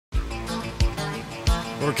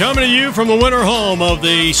We're coming to you from the winter home of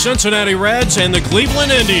the Cincinnati Reds and the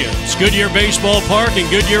Cleveland Indians, Goodyear Baseball Park in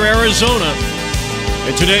Goodyear, Arizona.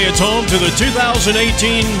 And today it's home to the 2018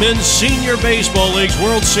 Men's Senior Baseball League's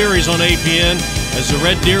World Series on APN as the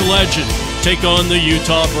Red Deer Legend take on the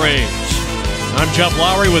Utah Braves. I'm Jeff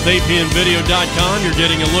Lowry with APNvideo.com. You're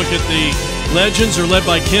getting a look at the Legends. They're led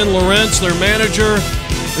by Ken Lawrence, their manager.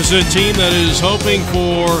 This is a team that is hoping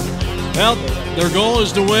for, well, their goal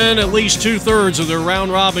is to win at least two-thirds of their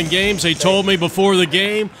round-robin games, they told me before the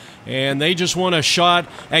game, and they just want a shot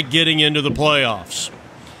at getting into the playoffs.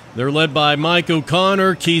 They're led by Mike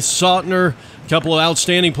O'Connor, Keith Sautner, a couple of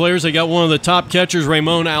outstanding players. They got one of the top catchers,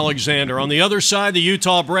 Ramon Alexander. On the other side, the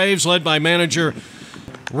Utah Braves, led by manager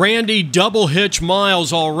Randy Double Hitch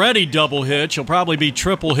Miles, already double hitch. He'll probably be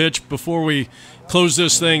triple hitch before we close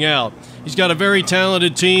this thing out. He's got a very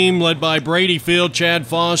talented team led by Brady Field, Chad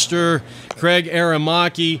Foster, Craig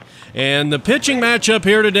Aramaki. And the pitching matchup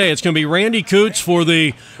here today, it's going to be Randy Coots for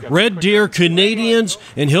the Red Deer Canadians,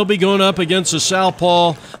 and he'll be going up against the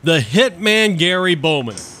southpaw, the hitman Gary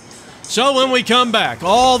Bowman. So when we come back,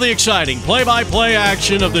 all the exciting play-by-play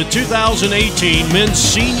action of the 2018 Men's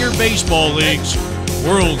Senior Baseball League's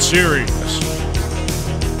World Series.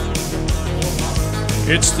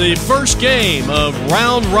 It's the first game of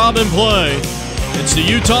round-robin play. It's the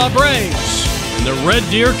Utah Braves and the Red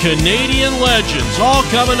Deer Canadian Legends, all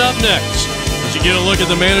coming up next. As you get a look at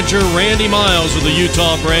the manager, Randy Miles of the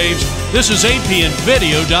Utah Braves, this is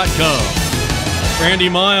APNvideo.com. Randy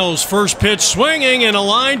Miles, first pitch swinging and a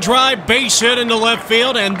line drive base hit into left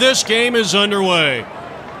field, and this game is underway.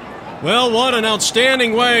 Well, what an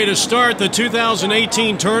outstanding way to start the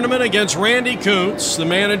 2018 tournament against Randy Coots, the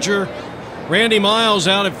manager. Randy Miles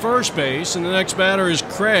out at first base, and the next batter is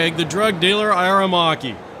Craig, the drug dealer,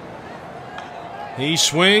 Aramaki. He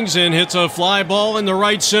swings and hits a fly ball in the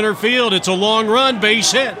right center field. It's a long run,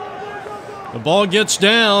 base hit. The ball gets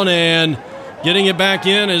down, and getting it back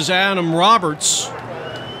in is Adam Roberts.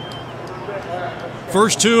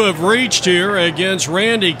 First two have reached here against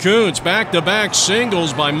Randy Coots. Back-to-back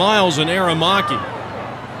singles by Miles and Aramaki.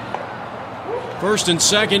 First and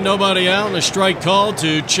second, nobody out, and a strike called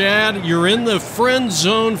to Chad. You're in the friend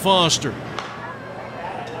zone, Foster.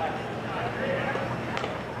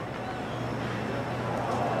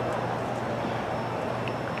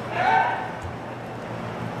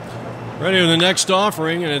 Ready for the next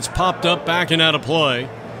offering, and it's popped up, backing out of play.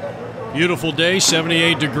 Beautiful day,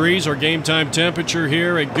 78 degrees, our game time temperature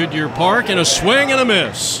here at Goodyear Park, and a swing and a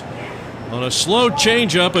miss. On a slow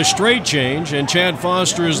changeup, a straight change, and Chad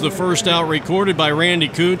Foster is the first out, recorded by Randy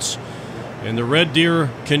Coots and the Red Deer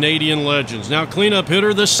Canadian Legends. Now cleanup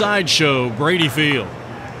hitter, the sideshow, Brady Field.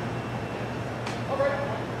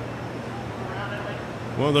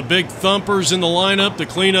 One of the big thumpers in the lineup, the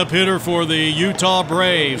cleanup hitter for the Utah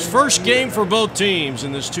Braves. First game for both teams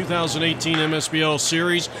in this 2018 MSBL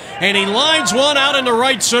series. And he lines one out into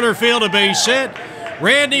right center field, a base hit.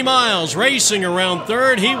 Randy Miles racing around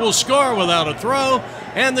third. He will score without a throw.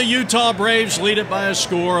 And the Utah Braves lead it by a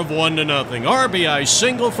score of 1-0. RBI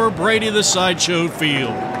single for Brady, the sideshow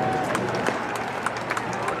Field.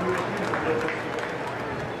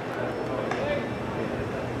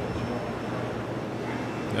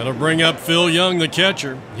 That'll bring up Phil Young, the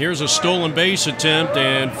catcher. Here's a stolen base attempt,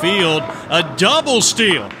 and Field, a double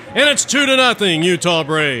steal. And it's 2-0, Utah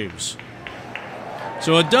Braves.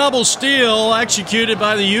 So a double steal executed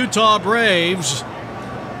by the Utah Braves.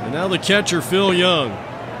 And now the catcher, Phil Young.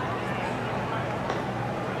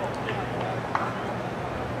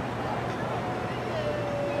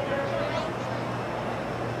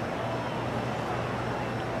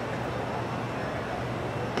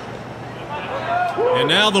 And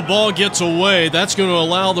now the ball gets away. That's going to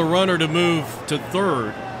allow the runner to move to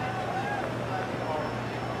third.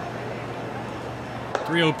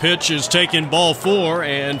 3-0 pitch is taking ball 4,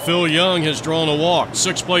 and Phil Young has drawn a walk.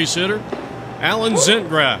 Sixth place hitter, Alan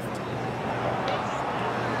Zentgraft.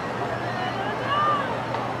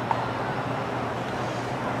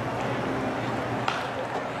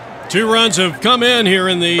 Two runs have come in here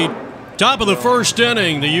in the top of the first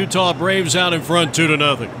inning. The Utah Braves out in front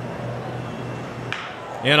 2-0.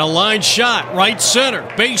 And a line shot, right center,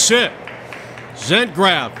 base hit.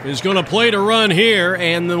 Zentgraff is going to play to run here,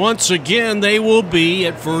 and once again they will be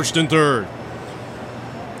at first and third.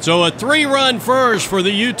 So a 3-run first for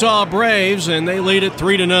the Utah Braves, and they lead it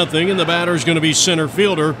 3-0, and the batter is going to be center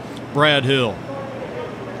fielder Brad Hill.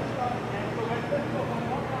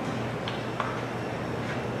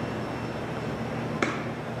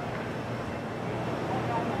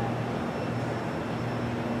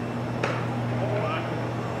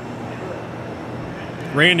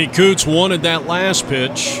 Randy Coots wanted that last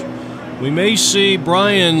pitch. We may see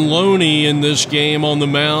Brian Loney in this game on the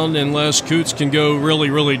mound unless Coots can go really,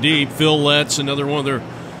 really deep. Phil Letts, another one of their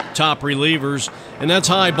top relievers. And that's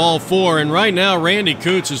high, ball 4. And right now, Randy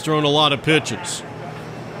Coots has thrown a lot of pitches.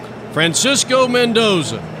 Francisco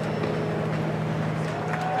Mendoza.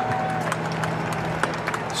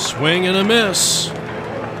 Swing and a miss.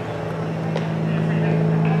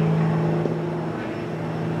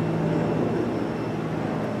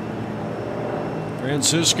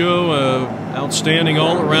 Francisco, outstanding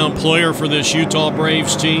all-around player for this Utah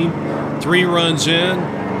Braves team. 3 runs in.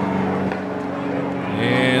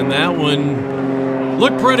 And that one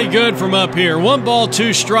looked pretty good from up here. 1 ball,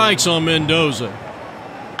 2 strikes on Mendoza.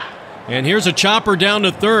 And here's a chopper down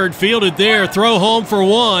to third, fielded there, throw home for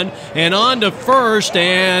 1, and on to first,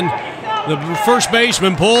 and the first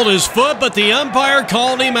baseman pulled his foot, but the umpire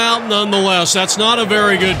called him out nonetheless. That's not a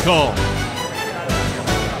very good call.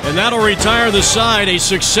 And that'll retire the side. A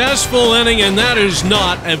successful inning, and that is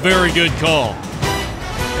not a very good call.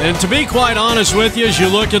 And to be quite honest with you, as you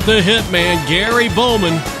look at the hitman, Gary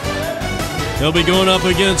Bowman, he'll be going up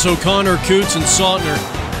against O'Connor, Coots, and Saltner.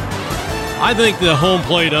 I think the home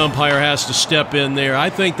plate umpire has to step in there. I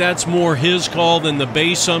think that's more his call than the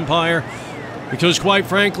base umpire, because quite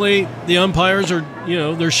frankly, the umpires are,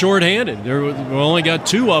 they're shorthanded. We've only got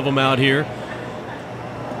 2 of them out here.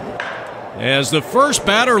 As the first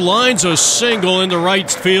batter lines a single into right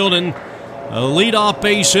field, and a leadoff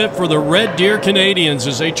base hit for the Red Deer Canadians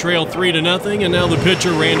as they trail 3-0, and now the pitcher,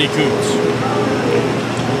 Randy Coots.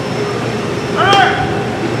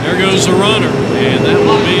 There goes the runner, and that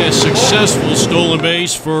will be a successful stolen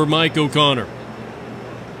base for Mike O'Connor.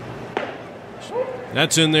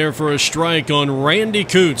 That's in there for a strike on Randy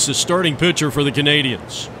Coots, the starting pitcher for the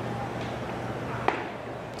Canadians.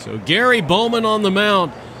 So Gary Bowman on the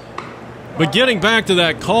mound. But getting back to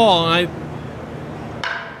that call,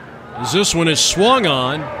 as this one is swung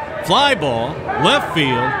on, fly ball, left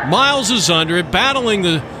field, Miles is under it, battling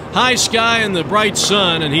the high sky and the bright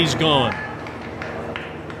sun, and he's gone.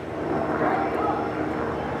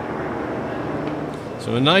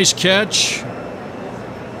 So a nice catch.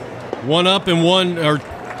 1 up and 1, or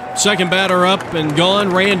second batter up and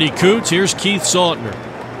gone, Randy Coots. Here's Keith Saltner.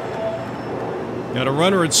 Got a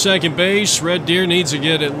runner at second base. Red Deer needs to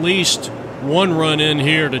get at least 1 run in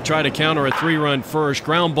here to try to counter a 3-run first.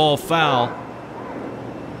 Ground ball foul.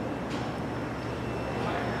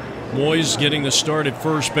 Moyes getting the start at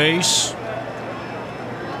first base.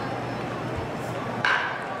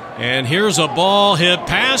 And here's a ball hit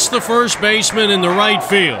past the first baseman in the right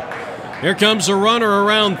field. Here comes the runner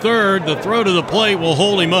around third. The throw to the plate will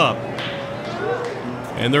hold him up.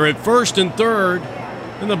 And they're at first and third.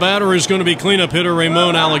 And the batter is going to be cleanup hitter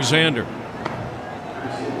Ramon Alexander.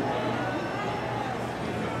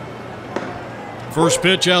 First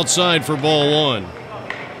pitch outside for ball 1.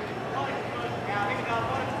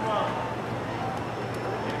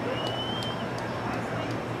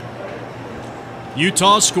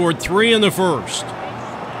 Utah scored 3 in the first.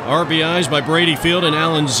 RBIs by Brady Field and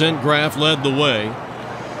Alan Zentgraf led the way.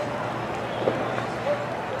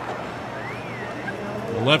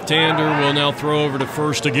 The left-hander will now throw over to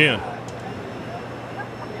first again.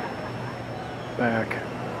 Back.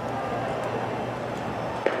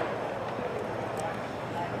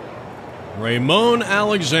 Ramon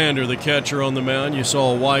Alexander, the catcher on the mound. You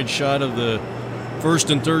saw a wide shot of the first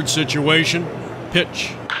and third situation.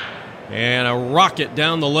 Pitch. And a rocket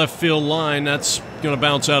down the left field line. That's going to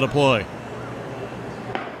bounce out of play.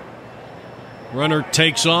 Runner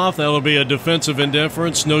takes off. That'll be a defensive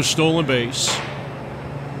indifference. No stolen base.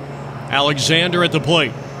 Alexander at the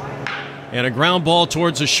plate. And a ground ball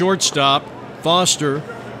towards the shortstop. Foster.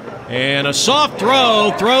 And a soft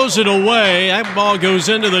throw. Throws it away. That ball goes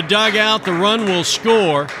into the dugout. The run will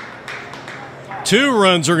score. 2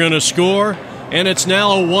 runs are going to score. And it's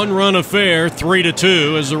now a 1-run affair,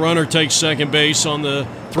 3-2, as the runner takes second base on the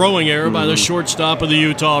throwing error by the shortstop of the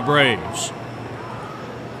Utah Braves.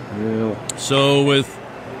 Yeah. So with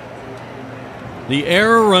the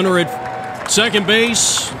error, runner at second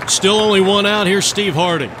base, still only 1 out. Here's Steve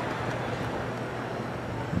Harding.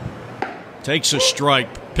 Takes a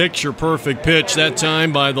strike. Picture perfect pitch that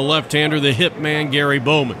time by the left-hander, the hitman Gary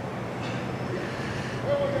Bowman.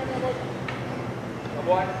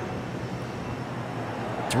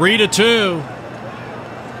 Three to 2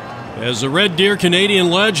 as the Red Deer Canadian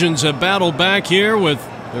Legends have battled back here with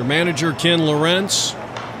their manager Ken Lawrence.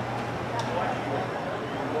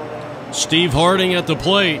 Steve Harding at the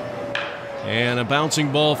plate, and a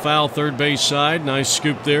bouncing ball foul third base side. Nice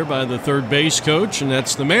scoop there by the third base coach, and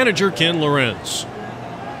that's the manager Ken Lawrence.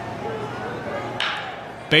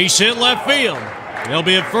 Base hit left field. They'll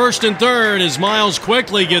be at first and third as Miles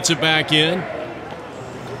quickly gets it back in.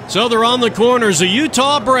 So they're on the corners. The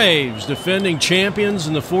Utah Braves, defending champions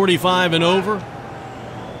in the 45 and over.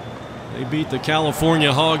 They beat the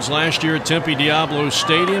California Hogs last year at Tempe Diablo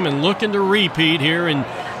Stadium and looking to repeat here in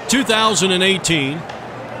 2018.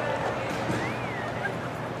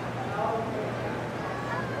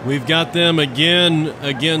 We've got them again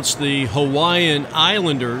against the Hawaiian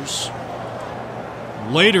Islanders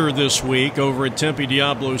later this week over at Tempe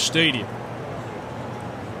Diablo Stadium.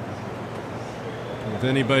 If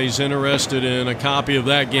anybody's interested in a copy of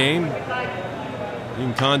that game, you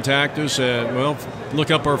can contact us at, well, look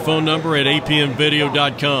up our phone number at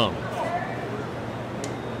apmvideo.com.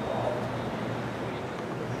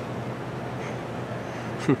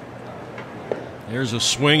 There's a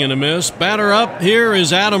swing and a miss. Batter up here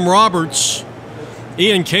is Adam Roberts.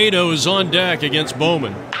 Ian Cato is on deck against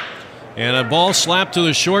Bowman. And a ball slapped to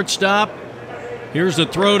the shortstop. Here's the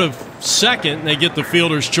throw to second. They get the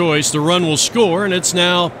fielder's choice. The run will score, and it's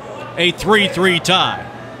now a 3-3 tie.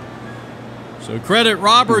 So credit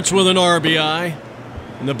Roberts with an RBI.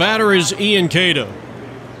 And the batter is Ian Cato.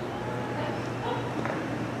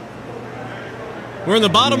 We're in the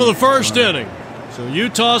bottom of the first inning. So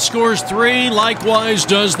Utah scores 3, likewise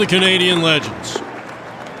does the Canadian Legends.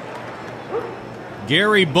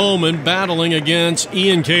 Gary Bowman battling against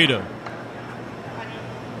Ian Cato.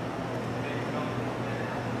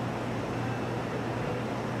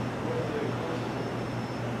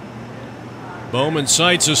 Bowman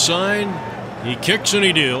sights a sign. He kicks and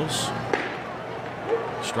he deals.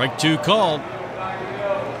 Strike 2 called.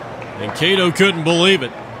 And Cato couldn't believe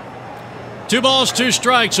it. 2 balls, 2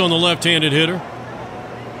 strikes on the left-handed hitter.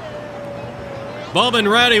 Bowman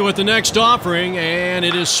ready with the next offering, and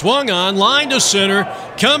it is swung on, line to center,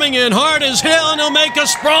 coming in hard as hell, and he'll make a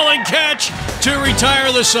sprawling catch to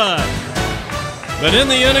retire the side. But in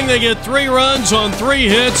the inning, they get 3 runs on 3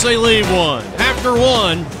 hits. They leave 1. After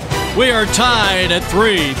 1, we are tied at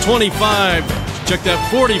 3. 25, check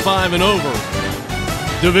that, 45 and over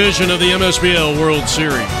division of the MSBL World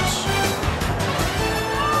Series.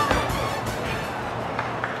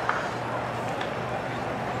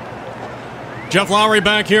 Jeff Lowry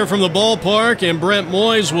back here from the ballpark, and Brent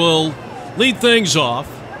Moyes will lead things off.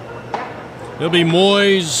 It'll be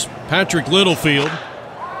Moyes, Patrick Littlefield,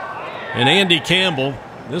 and Andy Campbell.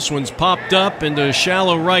 This one's popped up into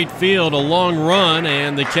shallow right field, a long run,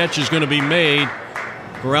 and the catch is going to be made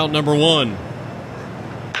for out number 1.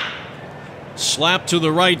 Slap to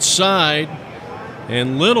the right side,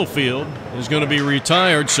 and Littlefield is going to be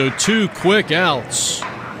retired, so 2 quick outs.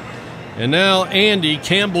 And now Andy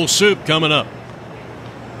Campbell Soup coming up.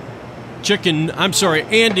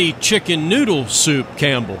 Andy Chicken Noodle Soup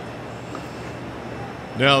Campbell.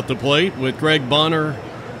 Now at the plate with Greg Bonner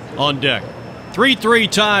on deck. 3-3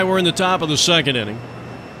 tie. We're in the top of the second inning.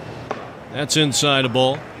 That's inside a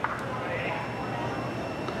ball.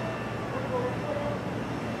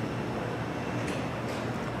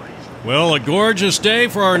 Well, a gorgeous day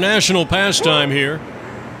for our national pastime here.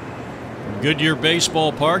 Goodyear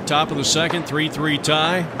Baseball Park, top of the second, 3-3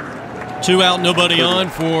 tie. 2 out, nobody on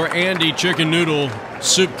for Andy Chicken Noodle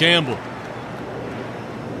Soup Campbell.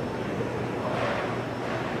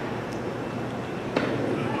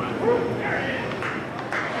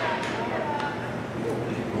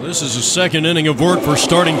 Well, this is the second inning of work for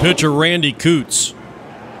starting pitcher Randy Coots.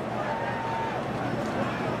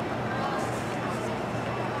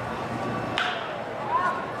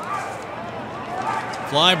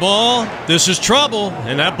 Fly ball. This is trouble,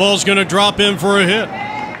 and that ball's going to drop in for a hit.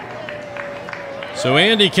 So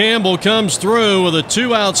Andy Campbell comes through with a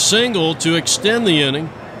 2-out single to extend the inning.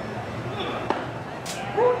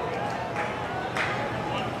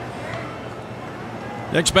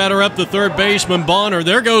 Next batter up, the third baseman Bonner.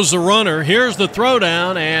 There goes the runner. Here's the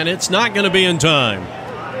throwdown, and it's not going to be in time.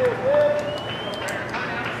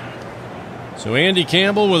 So Andy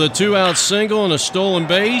Campbell with a 2-out single and a stolen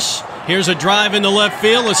base. Here's a drive into left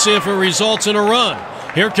field. Let's see if it results in a run.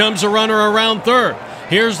 Here comes a runner around third.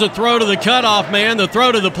 Here's the throw to the cutoff man. The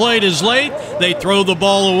throw to the plate is late. They throw the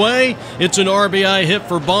ball away. It's an RBI hit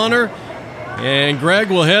for Bonner. And Greg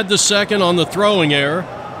will head to second on the throwing error.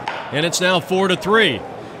 And it's now 4-3.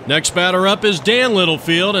 Next batter up is Dan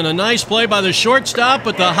Littlefield. And a nice play by the shortstop,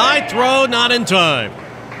 but the high throw not in time.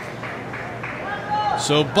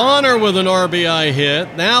 So Bonner with an RBI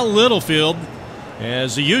hit. Now Littlefield,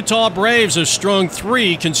 as the Utah Braves have strung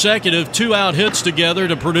 3 consecutive 2-out hits together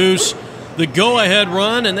to produce the go-ahead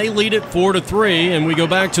run, and they lead it 4-3. And we go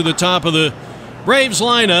back to the top of the Braves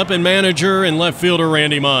lineup and manager and left fielder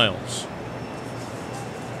Randy Miles.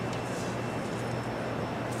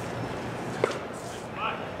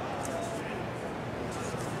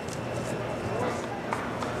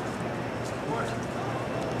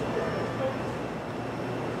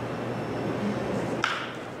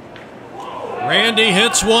 Randy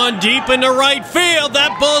hits one deep into right field.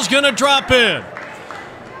 That ball's going to drop in.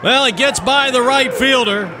 Well, it gets by the right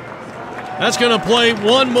fielder. That's going to play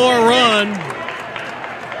one more run.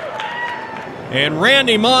 And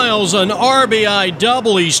Randy Miles, an RBI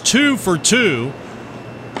double. He's 2 for 2.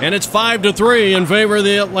 And it's 5-3 in favor of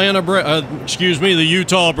the the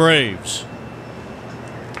Utah Braves.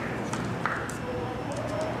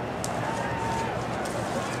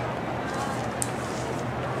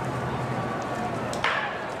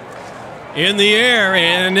 In the air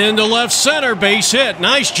and into left center, base hit.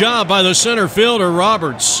 Nice job by the center fielder,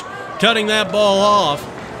 Roberts, cutting that ball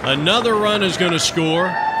off. Another run is going to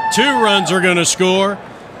score. 2 runs are going to score.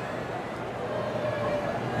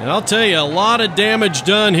 And I'll tell you, a lot of damage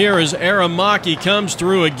done here as Aramaki comes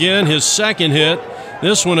through again, his second hit.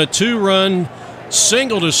 This one a 2-run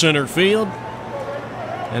single to center field.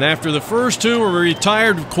 And after the first 2 were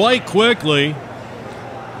retired quite quickly,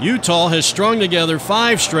 Utah has strung together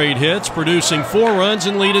 5 straight hits, producing 4 runs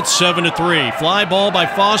and lead at 7-3. Fly ball by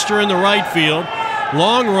Foster in the right field.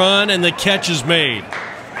 Long run, and the catch is made.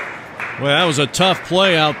 Well, that was a tough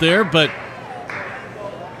play out there, but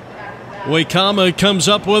Wakama comes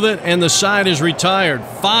up with it, and the side is retired.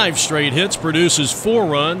 5 straight hits, produces 4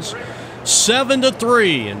 runs.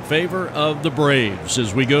 7-3 in favor of the Braves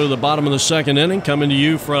as we go to the bottom of the second inning, coming to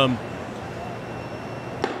you from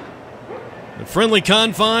the friendly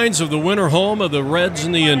confines of the winter home of the Reds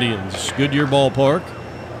and the Indians, Goodyear Ballpark.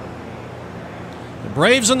 The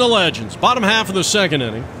Braves and the Legends, bottom half of the second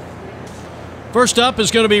inning. First up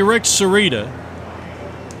is going to be Rick Sarita.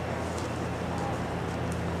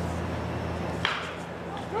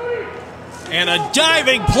 And a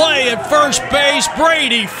diving play at first base.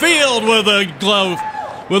 Brady Field with a glove,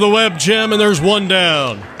 with a web gem, and there's one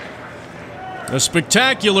down. A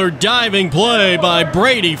spectacular diving play by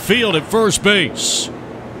Brady Field at first base.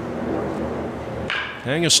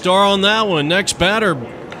 Hang a star on that one. Next batter,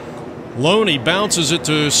 Loney bounces it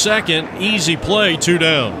to second. Easy play, 2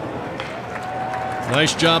 down.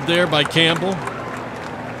 Nice job there by Campbell.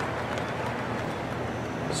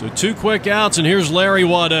 So 2 quick outs, and here's Larry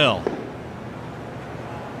Waddell.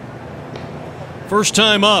 First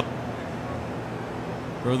time up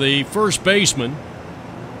for the first baseman.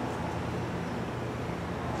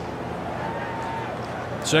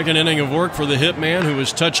 Second inning of work for the hitman, who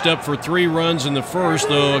was touched up for 3 runs in the first,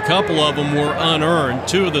 though a couple of them were unearned.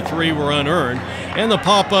 2 of the 3 were unearned. And the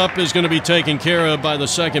pop-up is going to be taken care of by the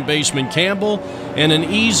second baseman, Campbell, and an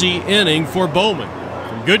easy inning for Bowman.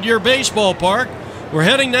 From Goodyear Baseball Park, we're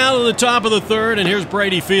heading now to the top of the third, and here's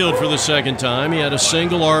Brady Field for the second time. He had a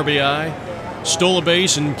single RBI, stole a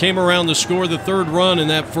base, and came around to score the 3rd run in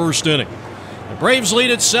that first inning. The Braves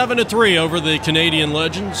lead at 7-3 over the Canadian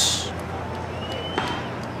Legends.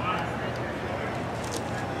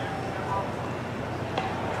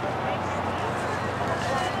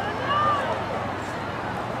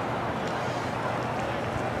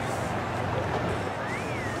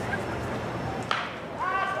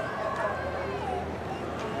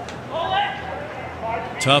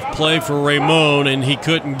 Tough play for Ramon, and he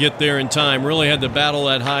couldn't get there in time. Really had to battle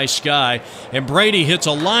that high sky. And Brady hits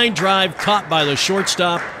a line drive caught by the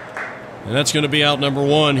shortstop. And that's going to be out number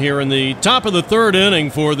 1 here in the top of the 3rd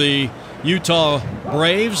inning for the Utah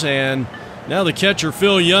Braves. And now the catcher,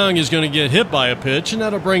 Phil Young, is going to get hit by a pitch, and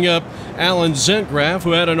that'll bring up Alan Zentgraf,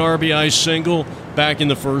 who had an RBI single back in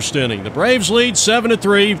the first inning. The Braves lead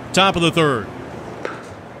 7-3, top of the 3rd.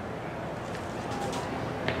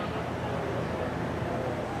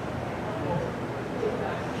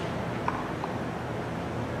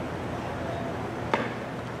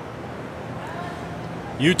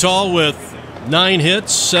 Utah with 9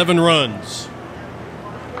 hits, 7 runs.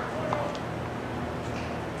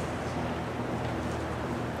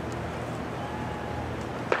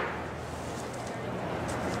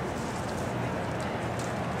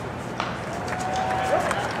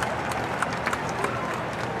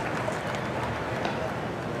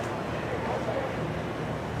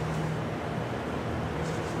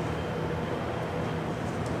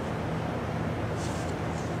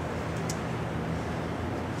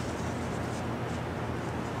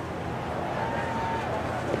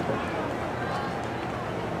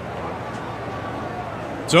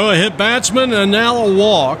 So a hit batsman and now a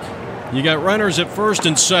walk. You got runners at first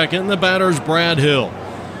and second, and the batter's Brad Hill.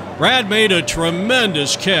 Brad made a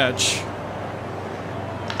tremendous catch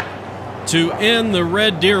to end the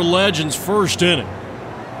Red Deer Legends' first inning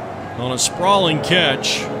on a sprawling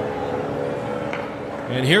catch.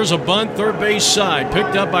 And here's a bunt, third base side,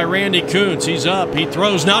 picked up by Randy Kuntz. He's up, he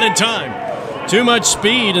throws, not in time. Too much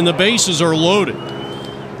speed, and the bases are loaded.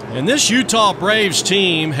 And this Utah Braves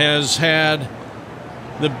team has had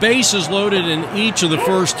the bases loaded in each of the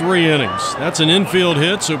first 3 innings. That's an infield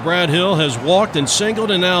hit, so Brad Hill has walked and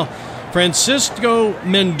singled, and now Francisco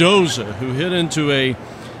Mendoza, who hit into a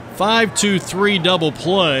 5-2-3 double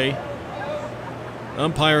play.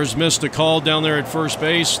 Umpires missed a call down there at first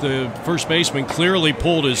base. The first baseman clearly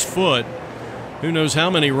pulled his foot. Who knows how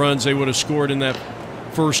many runs they would have scored in that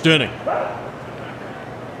first inning.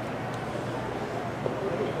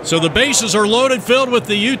 So the bases are loaded, filled with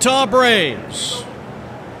the Utah Braves.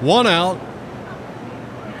 1 out.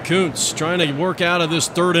 Kuntz trying to work out of this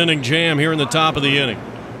 3rd inning jam here in the top of the inning.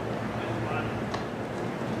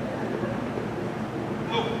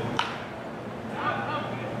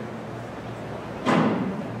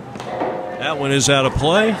 That one is out of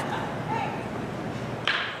play.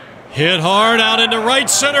 Hit hard out into right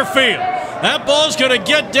center field. That ball's going to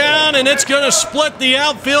get down, and it's going to split the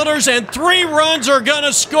outfielders, and 3 runs are going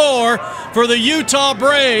to score for the Utah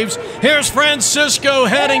Braves. Here's Francisco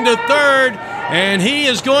heading to 3rd, and he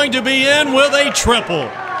is going to be in with a triple.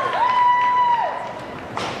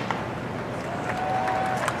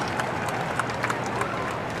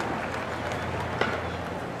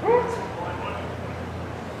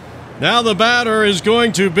 Now the batter is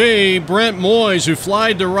going to be Brent Moyes, who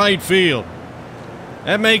flied to right field.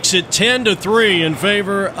 That makes it 10-3 in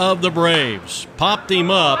favor of the Braves. Popped him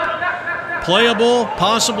up. Playable,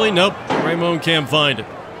 possibly. Nope, Ramon can't find it.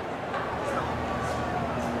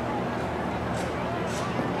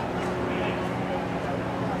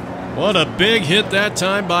 What a big hit that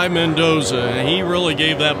time by Mendoza. He really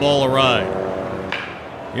gave that ball a ride.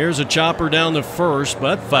 Here's a chopper down to first,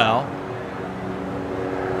 but foul.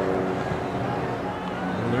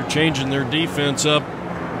 They're changing their defense up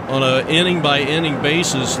on an inning-by-inning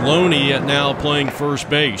basis. Loney now playing first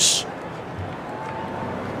base.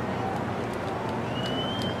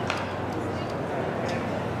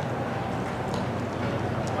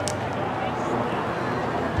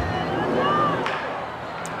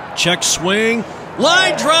 Check swing.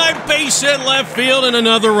 Line drive, base hit left field, and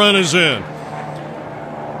another run is in.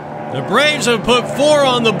 The Braves have put 4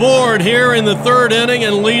 on the board here in the 3rd inning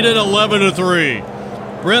and lead it 11-3.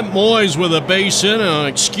 Brent Moyes with a base hit and an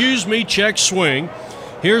excuse me check swing.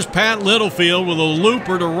 Here's Pat Littlefield with a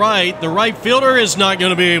looper to right. The right fielder is not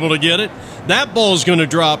going to be able to get it. That ball's going to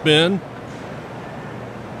drop in.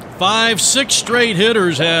 5, 6 straight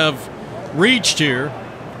hitters have reached here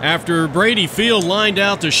after Brady Field lined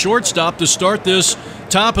out to shortstop to start this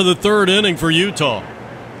top of the 3rd inning for Utah.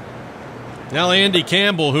 Now Andy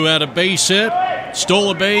Campbell, who had a base hit,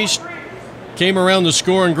 stole a base, came around to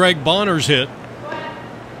score, and Greg Bonner's hit.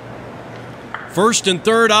 1st and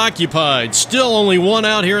 3rd occupied. Still only 1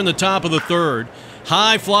 out here in the top of the 3rd.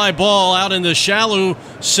 High fly ball out in the shallow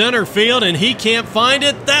center field, and he can't find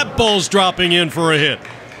it. That ball's dropping in for a hit.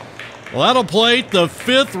 Well, that'll plate the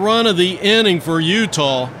 5th run of the inning for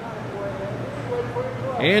Utah.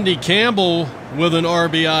 Andy Campbell with an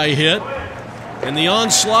RBI hit, and the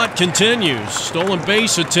onslaught continues. Stolen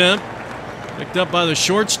base attempt picked up by the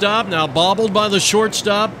shortstop, now bobbled by the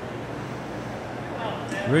shortstop.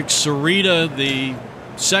 Rick Sarita, the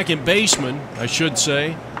second baseman, I should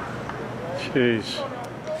say. Jeez.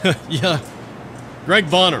 Yeah. Greg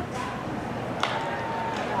Bonner.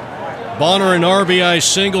 Bonner an RBI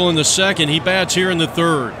single in the 2nd. He bats here in the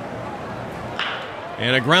 3rd.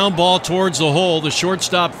 And a ground ball towards the hole. The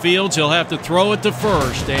shortstop fields. He'll have to throw it to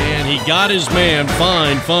first. And he got his man.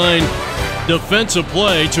 Fine defensive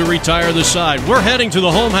play to retire the side. We're heading to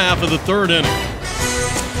the home half of the 3rd inning.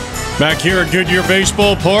 Back here at Goodyear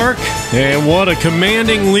Baseball Park, and what a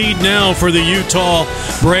commanding lead now for the Utah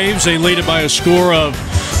Braves. They lead it by a score of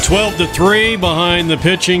 12-3 behind the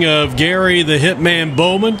pitching of Gary the Hitman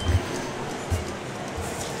Bowman.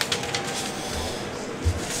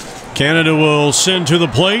 Canada will send to the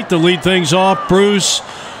plate to lead things off Bruce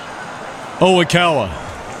Owakawa.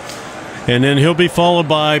 And then he'll be followed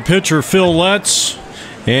by pitcher Phil Letts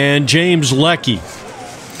and James Leckie.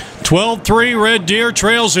 12-3, Red Deer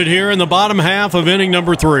trails it here in the bottom half of inning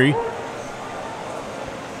number 3.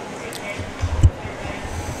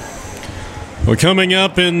 Well, coming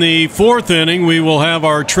up in the 4th inning, we will have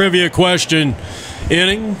our trivia question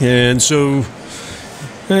inning. And so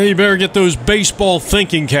you better get those baseball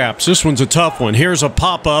thinking caps. This one's a tough one. Here's a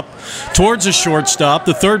pop-up towards the shortstop.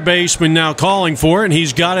 The 3rd baseman now calling for it, and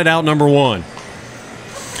he's got it out number 1.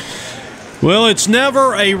 Well, it's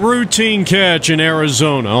never a routine catch in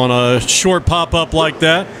Arizona on a short pop-up like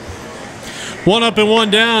that. 1 up and 1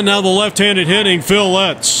 down. Now the left-handed hitting Phil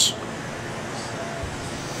Letts.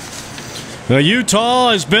 Now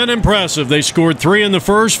Utah has been impressive. They scored 3 in the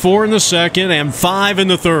 1st, 4 in the 2nd, and 5 in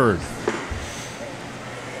the 3rd.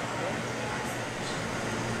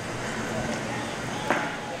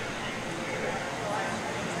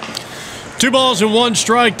 2 balls and 1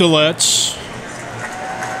 strike to Letts.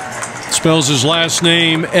 Spells his last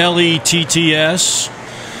name Letts.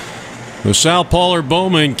 The southpawer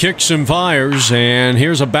Bowman kicks and fires, and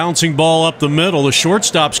here's a bouncing ball up the middle. The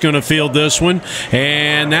shortstop's going to field this one,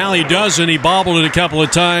 and now he doesn't. He bobbled it a couple of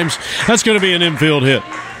times. That's going to be an infield hit.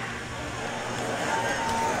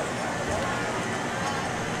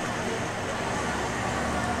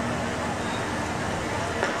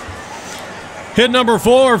 Hit number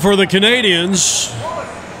 4 for the Canadians.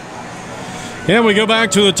 And we go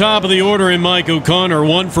back to the top of the order in Mike O'Connor.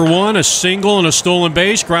 1 for 1, a single and a stolen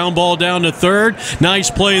base. Ground ball down to third. Nice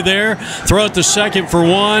play there. Throw it to second for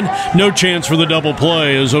 1. No chance for the double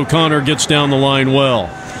play as O'Connor gets down the line well.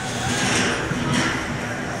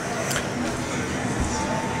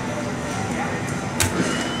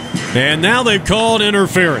 And now they've called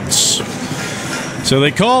interference. So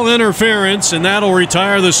they call interference, and that'll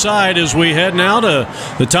retire the side as we head now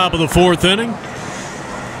to the top of the 4th inning.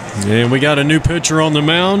 And we got a new pitcher on the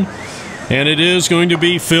mound, and it is going to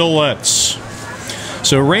be Phil Letts.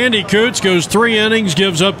 So Randy Coots goes 3 innings,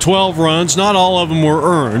 gives up 12 runs. Not all of them were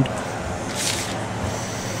earned.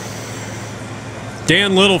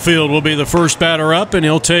 Dan Littlefield will be the first batter up, and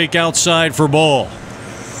he'll take outside for ball.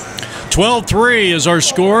 12-3 is our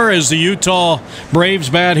score as the Utah Braves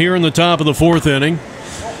bat here in the top of the 4th inning.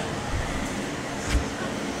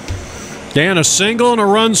 Dan, a single and a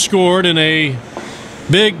run scored in a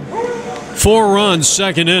big 4-run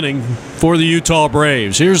second inning for the Utah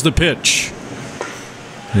Braves. Here's the pitch.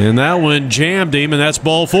 And that one jammed him, and that's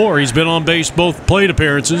ball 4. He's been on base both plate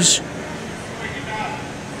appearances.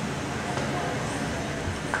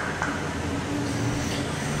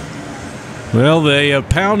 Well, they have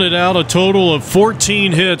pounded out a total of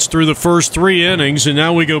 14 hits through the first 3 innings, and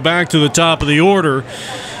now we go back to the top of the order.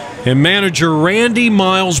 And manager Randy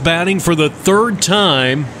Miles batting for the 3rd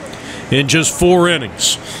time in just 4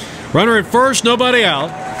 innings. Runner at first, nobody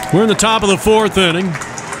out. We're in the top of the 4th inning.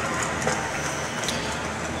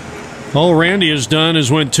 All Randy has done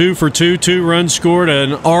is went 2 for 2, 2 runs scored,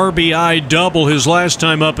 an RBI double his last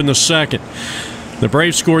time up in the 2nd. The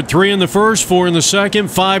Braves scored 3 in the first, 4 in the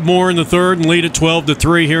second, 5 more in the 3rd, and lead at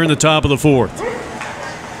 12-3 here in the top of the 4th.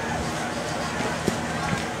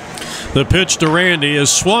 The pitch to Randy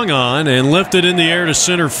is swung on and lifted in the air to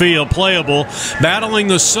center field. Playable, battling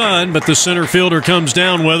the sun, but the center fielder comes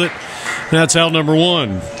down with it. That's out number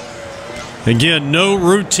 1. Again, no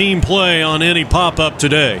routine play on any pop-up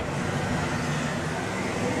today.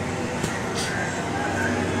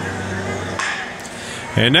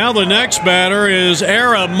 And now the next batter is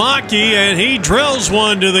Aramaki, and he drills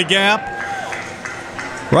one to the gap.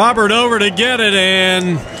 Robert over to get it,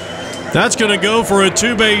 and that's going to go for a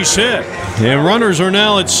 2-base hit. And runners are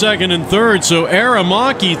now at 2nd and 3rd, so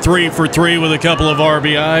Aramaki 3 for 3 with a couple of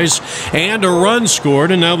RBIs and a run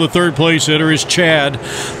scored. And now the 3rd place hitter is Chad,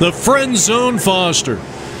 the friend zone Foster.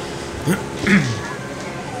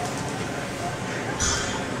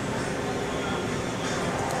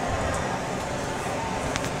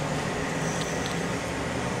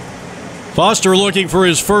 Foster looking for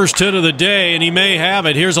his first hit of the day, and he may have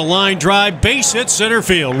it. Here's a line drive, base hit center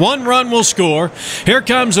field. 1 run will score. Here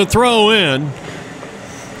comes a throw in.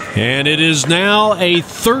 And it is now a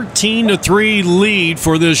 13-3 lead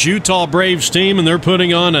for this Utah Braves team, and they're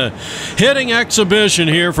putting on a hitting exhibition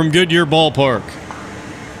here from Goodyear Ballpark.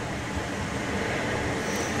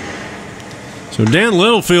 So Dan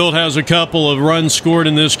Littlefield has a couple of runs scored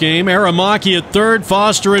in this game. Aramaki at 3rd,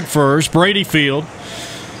 Foster at 1st, Brady Field.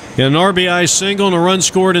 An RBI single and a run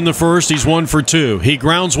scored in the 1st. He's 1 for 2. He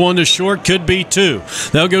grounds 1 to short, could be 2.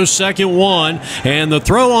 They'll go 2nd 1, and the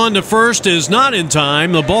throw on to 1st is not in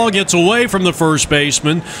time. The ball gets away from the first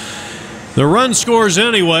baseman. The run scores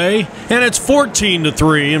anyway, and it's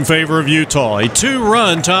 14-3 in favor of Utah. A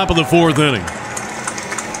 2-run top of the 4th inning.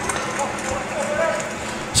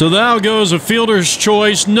 So now goes a fielder's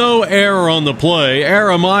choice, no error on the play.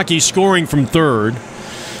 Aramaki scoring from 3rd.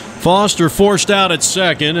 Foster forced out at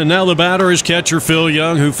 2nd, and now the batter is catcher Phil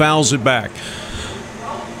Young, who fouls it back.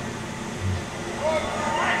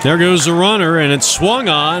 There goes the runner, and it's swung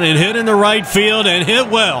on and hit in the right field and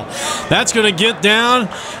hit well. That's going to get down.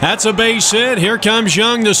 That's a base hit. Here comes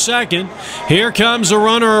Young to 2nd. Here comes the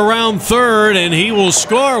runner around 3rd, and he will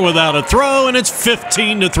score without a throw, and it's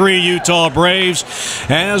 15-3 Utah Braves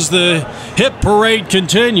as the hit parade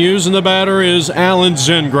continues, and the batter is Alan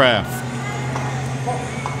Zengraf.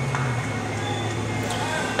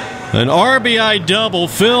 An RBI double.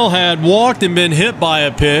 Phil had walked and been hit by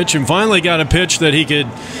a pitch and finally got a pitch that he could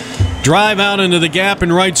drive out into the gap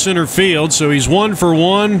in right center field. So he's 1 for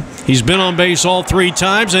 1. He's been on base all 3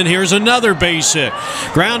 times, and here's another base hit.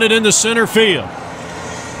 Grounded into center field.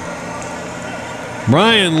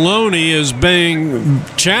 Brian Loney is being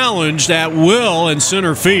challenged at will in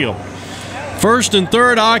center field. First and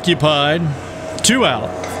third occupied, 2 out.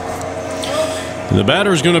 And the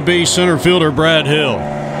batter is going to be center fielder Brad Hill.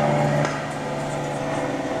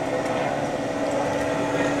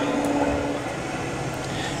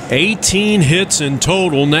 "18 hits in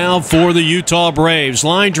total now for the Utah Braves.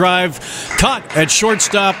 Line drive cut at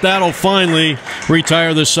shortstop. That'll finally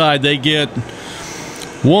retire the side. They get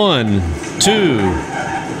 1, 2.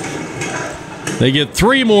 They get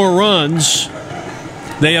 3 more runs.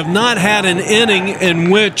 They have not had an inning in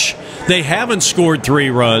which they haven't scored 3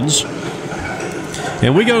 runs.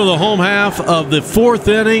 And we go to the home half of the 4th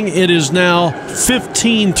inning. It is now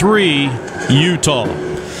 15-3 Utah.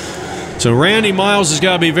 So Randy Miles has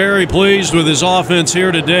got to be very pleased with his offense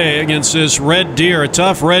here today against this Red Deer, a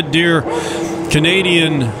tough Red Deer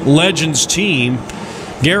Canadian Legends team.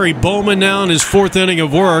 Gary Bowman now in his 4th inning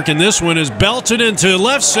of work, and this one is belted into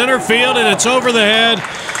left center field, and it's over the head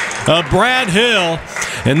of Brad Hill.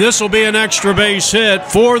 And this will be an extra base hit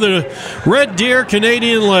for the Red Deer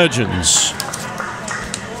Canadian Legends.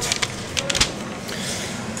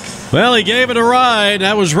 Well, he gave it a ride.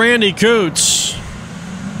 That was Randy Coots.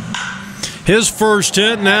 His first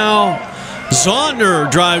hit. Now Zondner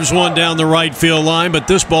drives one down the right field line, but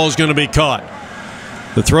this ball is going to be caught.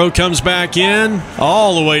 The throw comes back in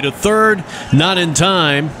all the way to third, not in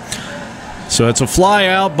time. So it's a fly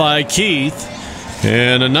out by Keith,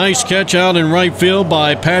 and a nice catch out in right field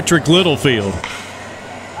by Patrick Littlefield.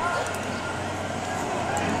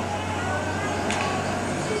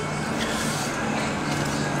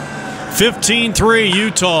 "15-3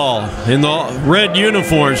 Utah in the red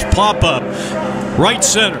uniforms. Pop up right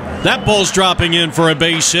center. That ball's dropping in for a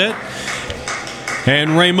base hit.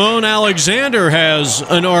 And Ramon Alexander has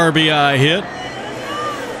an RBI hit.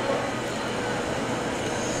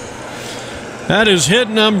 That is hit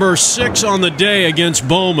number 6 on the day against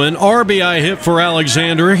Bowman. RBI hit for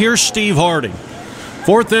Alexander. Here's Steve Harding.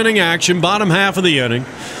 4th inning action, bottom half of the inning.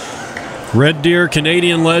 Red Deer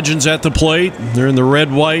Canadian Legends at the plate. They're in the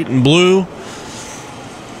red, white, and blue.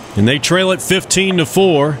 And they trail it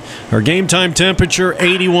 15-4. Our game time temperature,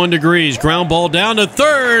 81 degrees. Ground ball down to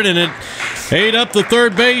third, and it ate up the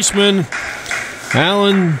third baseman.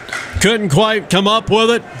 Allen couldn't quite come up with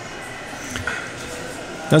it.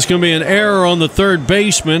 That's going to be an error on the third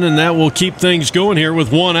baseman, and that will keep things going here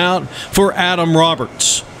with 1 out for Adam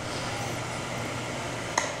Roberts.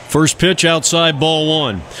 First pitch outside, ball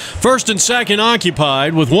 1. First and second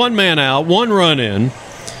occupied with 1 man out, 1 run in.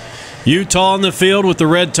 Utah on the field with the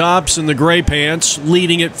red tops and the gray pants,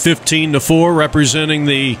 leading it 15-4, representing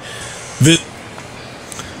the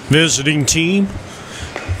visiting team.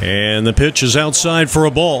 And the pitch is outside for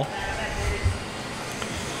a ball.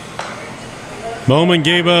 Bowman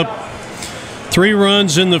gave up 3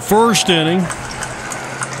 runs in the first inning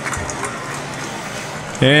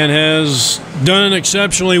and has done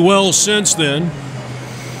exceptionally well since then.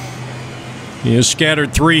 He has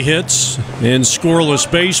scattered 3 hits in scoreless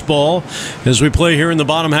baseball as we play here in the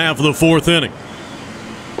bottom half of the 4th inning.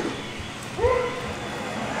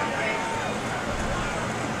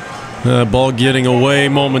 Ball getting away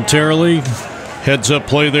momentarily. Heads up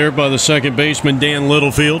play there by the second baseman, Dan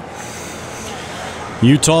Littlefield.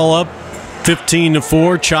 Utah up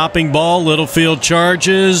 15-4, chopping ball. Littlefield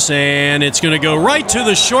charges, and it's going to go right to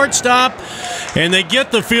the shortstop, and they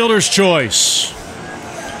get the fielder's choice.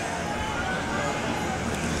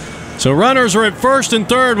 So runners are at first and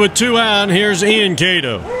third with 2 out, and here's Ian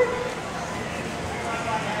Cato.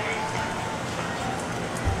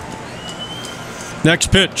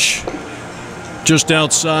 Next pitch, just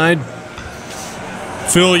outside.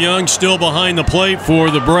 Phil Young still behind the plate for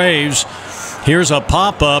the Braves. Here's a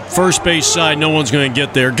pop-up, first base side, no one's going to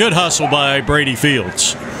get there. Good hustle by Brady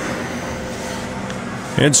Fields.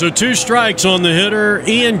 And so 2 strikes on the hitter,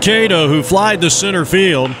 Ian Cato, who flied to center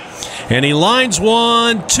field. And he lines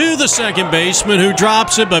one to the second baseman, who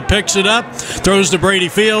drops it but picks it up, throws to Brady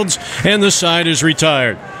Fields, and the side is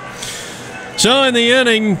retired. So in the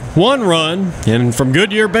inning, 1 run, and from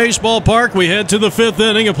Goodyear Baseball Park, we head to the 5th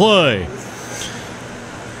inning of play.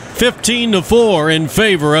 15-4 in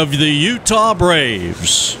favor of the Utah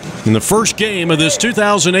Braves in the first game of this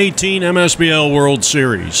 2018 MSBL World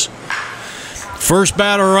Series. First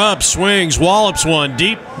batter up, swings, wallops one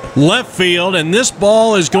deep left field, and this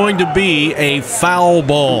ball is going to be a foul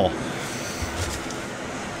ball.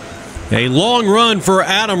 A long run for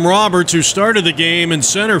Adam Roberts, who started the game in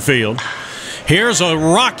center field. Here's a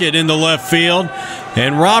rocket into left field,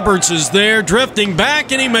 and Roberts is there drifting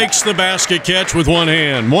back, and he makes the basket catch with one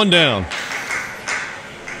hand. One down.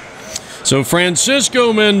 So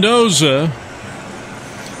Francisco Mendoza,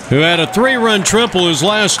 who had a 3-run triple his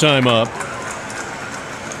last time up.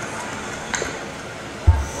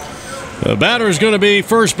 The batter is going to be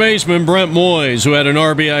first baseman Brent Moyes, who had an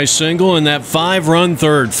RBI single in that 5-run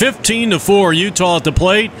third. 15-4, Utah at the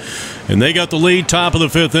plate, and they got the lead top of the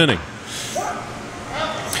 5th inning.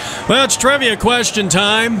 Well, it's trivia question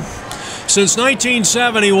time. Since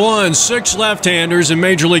 1971, 6 left-handers in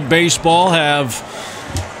Major League Baseball have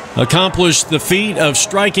accomplished the feat of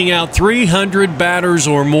striking out 300 batters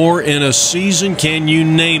or more in a season. Can you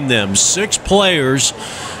name them? 6 players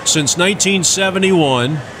since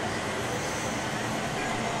 1971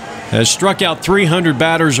 has struck out 300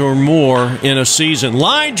 batters or more in a season.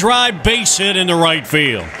 Line drive, base hit into right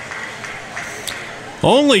field.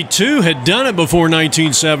 Only 2 had done it before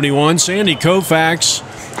 1971. Sandy Koufax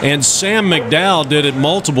and Sam McDowell did it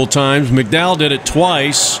multiple times. McDowell did it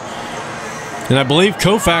twice. And I believe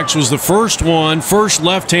Koufax was the first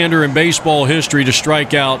left-hander in baseball history to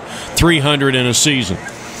strike out 300 in a season.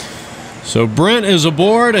 So Brent is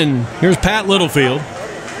aboard, and here's Pat Littlefield.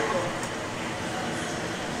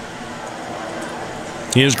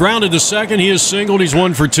 He is grounded to second. He is singled. He's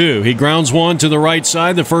 1 for 2. He grounds one to the right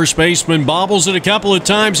side. The first baseman bobbles it a couple of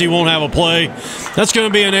times. He won't have a play. That's going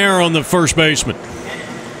to be an error on the first baseman.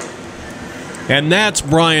 And that's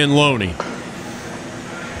Brian Loney.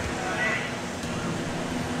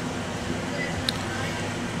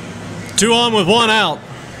 Two on with 1 out.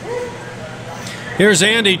 Here's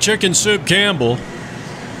Andy Chicken Soup Campbell.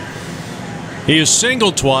 He has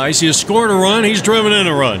singled twice. He has scored a run. He's driven in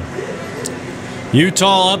a run.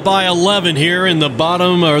 Utah up by 11 here in the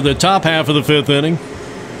top half of the 5th inning.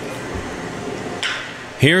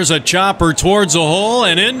 Here's a chopper towards the hole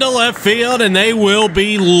and into left field, and they will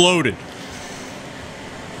be loaded.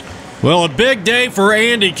 Well, a big day for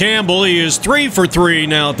Andy Campbell. He is 3 for 3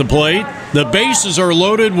 now at the plate. The bases are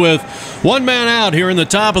loaded with 1 man out here in the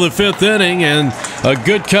top of the 5th inning, and a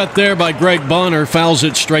good cut there by Greg Bonner fouls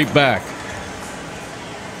it straight back.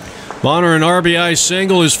 Bonner an RBI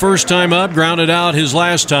single his first time up, grounded out his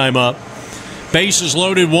last time up. Bases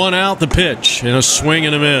loaded, 1 out, the pitch, and a swing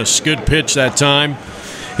and a miss. Good pitch that time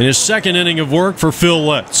in his 2nd inning of work for Phil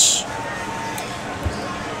Letts.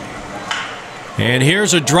 And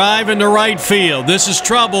here's a drive into right field. This is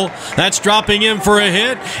trouble. That's dropping in for a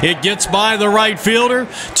hit. It gets by the right fielder.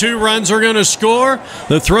 2 runs are going to score.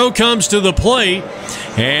 The throw comes to the plate,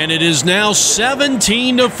 and it is now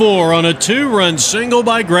 17-4 on a 2-run single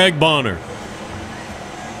by Greg Bonner.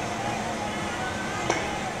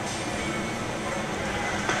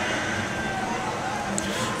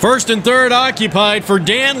 First and third occupied for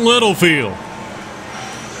Dan Littlefield.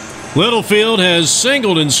 Littlefield has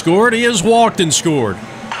singled and scored. He has walked and scored.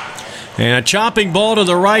 And a chopping ball to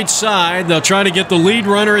the right side. They'll try to get the lead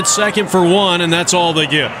runner at second for 1, and that's all they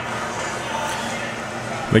get.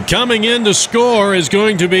 But coming in to score is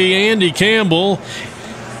going to be Andy Campbell.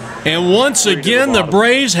 And once again, the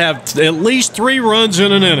Braves have at least 3 runs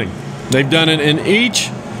in an inning. They've done it in each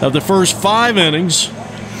of the first 5 innings.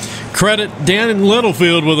 Credit Dan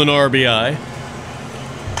Littlefield with an RBI.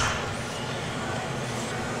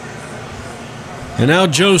 And now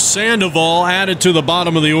Joe Sandoval added to the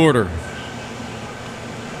bottom of the order.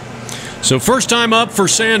 So first time up for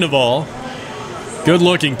Sandoval. Good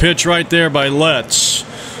looking pitch right there by Letts,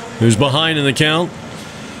 who's behind in the count.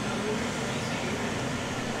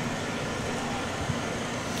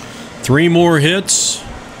 Three more hits,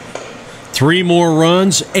 3 more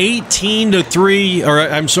runs,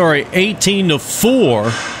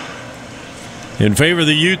 18-4. In favor of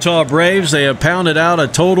the Utah Braves. They have pounded out a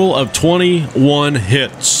total of 21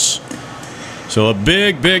 hits. So a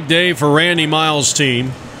big, big day for Randy Miles'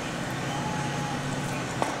 team.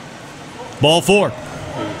 Ball 4.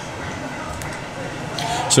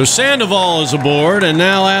 So Sandoval is aboard, and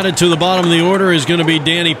now added to the bottom of the order is going to be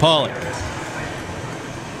Danny Pollock.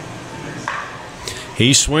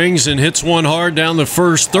 He swings and hits one hard down the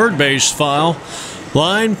third base foul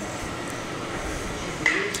line.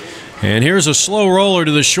 And here's a slow roller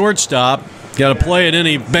to the shortstop. Got to play at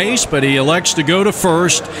any base, but he elects to go to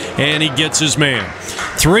first, and he gets his man.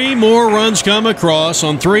 3 more runs come across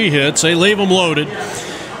on 3 hits. They leave them loaded.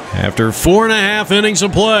 After 4.5 innings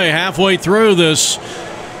of play, halfway through this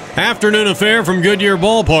afternoon affair from Goodyear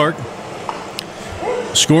Ballpark,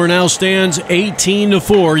 score now stands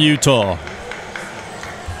 18-4 Utah.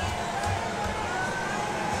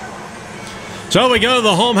 So we go to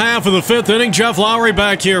the home half of the 5th inning. Jeff Lowry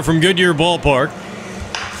back here from Goodyear Ballpark.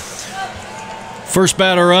 First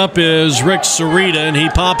batter up is Rick Sarita, and he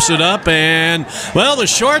pops it up, and, well, the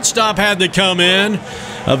shortstop had to come in.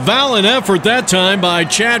 A valiant effort that time by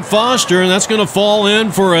Chad Foster, and that's going to fall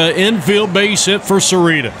in for an infield base hit for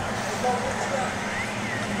Sarita.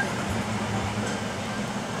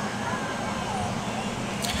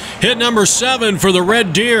 Hit number 7 for the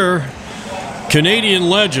Red Deer Canadian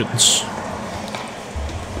Legends.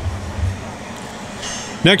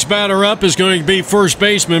 Next batter up is going to be first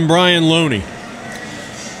baseman Brian Loney.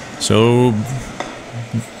 So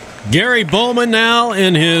Gary Bowman now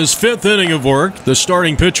in his 5th inning of work, the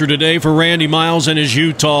starting pitcher today for Randy Miles and his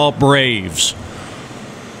Utah Braves.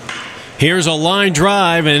 Here's a line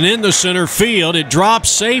drive, and in the center field, it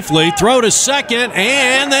drops safely, throw to second,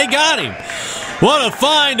 and they got him. What a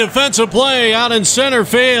fine defensive play out in center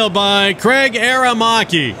field by Craig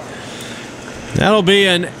Aramaki. That'll be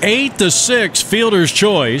an 8-6 fielder's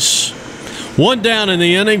choice. One down in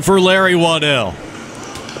the inning for Larry Waddell.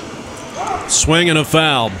 Swing and a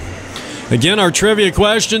foul. Again, our trivia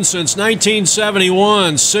question: since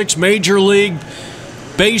 1971, 6 Major League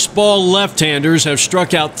Baseball left-handers have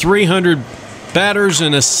struck out 300 batters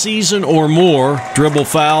in a season or more. Dribble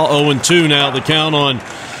foul, 0-2 now the count on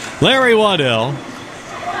Larry Waddell.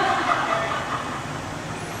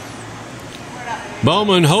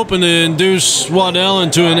 Bowman hoping to induce Waddell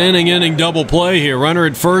into an inning double play here. Runner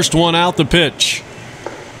at first, one out, the pitch.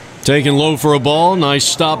 Taken low for a ball. Nice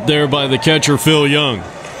stop there by the catcher, Phil Young.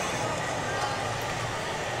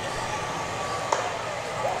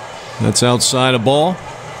 That's outside a ball.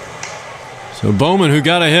 So Bowman, who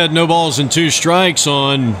got ahead, no balls and 2 strikes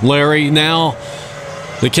on Larry. Now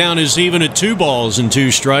the count is even at 2 balls and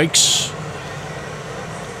 2 strikes.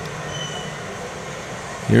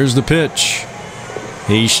 Here's the pitch.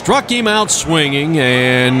 He struck him out swinging,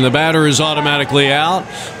 and the batter is automatically out,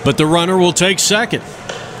 but the runner will take second.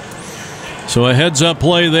 So a heads-up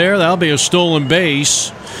play there. That'll be a stolen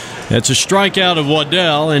base. That's a strikeout of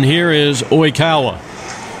Waddell, and here is Oikawa.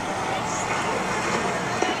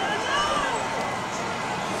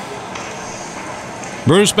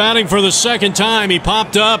 Bruce batting for the second time. He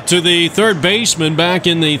popped up to the third baseman back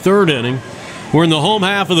in the 3rd inning. We're in the home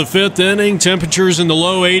half of the 5th inning. Temperatures in the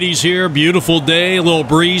low 80s here. Beautiful day, a little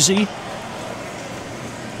breezy.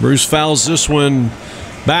 Bruce fouls this one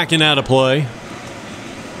back and out of play.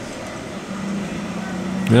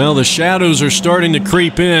 Well, the shadows are starting to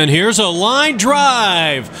creep in. Here's a line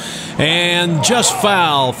drive, and just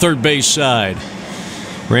foul, third base side.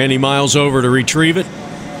 Randy Miles over to retrieve it,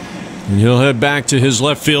 and he'll head back to his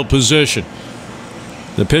left field position.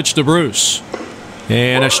 The pitch to Bruce.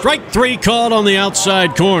 And a strike 3 called on the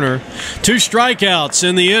outside corner. 2 strikeouts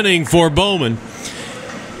in the inning for Bowman.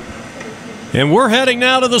 And we're heading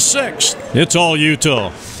now to the 6th. It's all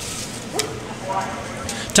Utah.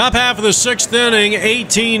 Top half of the 6th inning,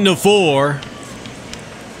 18-4.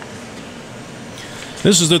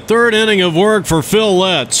 This is the 3rd inning of work for Phil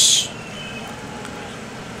Letts.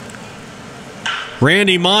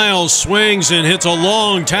 Randy Miles swings and hits a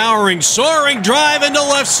long, towering, soaring drive into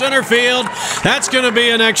left center field. That's going to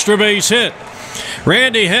be an extra base hit.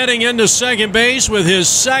 Randy heading into second base with his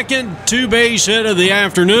second 2-base hit of the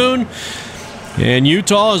afternoon. And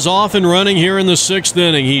Utah is off and running here in the 6th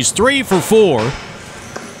inning. He's 3 for 4.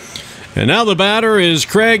 And now the batter is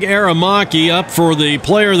Craig Aramaki, up for the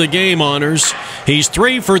Player of the Game honors. He's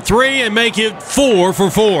 3 for 3 and make it 4 for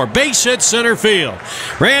 4. Base hit center field.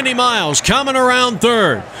 Randy Miles coming around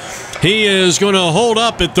third. He is going to hold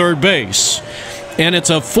up at third base. And it's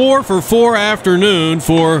a 4 for 4 afternoon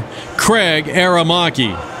for Craig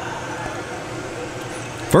Aramaki.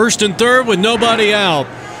 First and third with nobody out.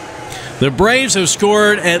 The Braves have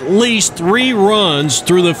scored at least 3 runs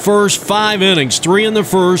through the first 5 innings. 3 in the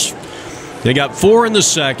first. They got 4 in the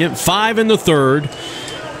second, 5 in the third,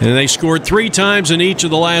 and they scored 3 times in each of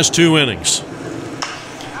the last 2 innings.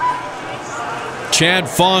 Chad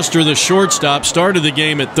Foster, the shortstop, started the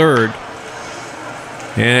game at third,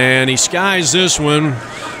 and he skies this one,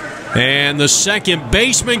 and the second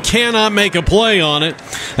baseman cannot make a play on it.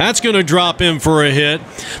 That's going to drop him for a hit.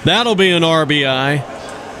 That'll be an RBI.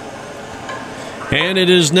 And it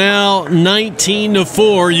is now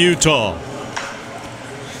 19-4 Utah.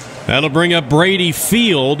 That'll bring up Brady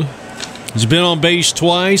Field. He's been on base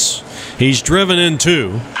twice. He's driven in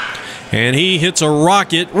 2. And he hits a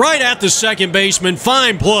rocket right at the second baseman.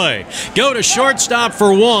 Fine play. Go to shortstop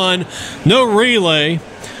for 1. No relay.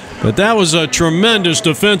 But that was a tremendous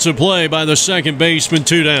defensive play by the second baseman.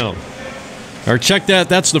 2 down. Or check that.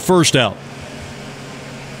 That's the first out.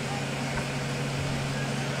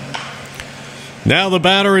 Now the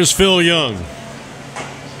batter is Phil Young.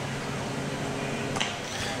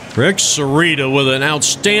 Rick Sarita with an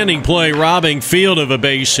outstanding play, robbing field of a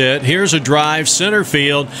base hit. Here's a drive, center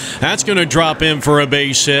field. That's going to drop in for a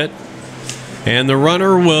base hit. And the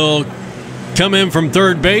runner will come in from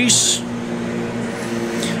third base.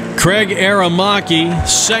 Craig Aramaki,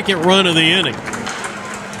 second run of the inning.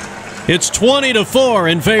 It's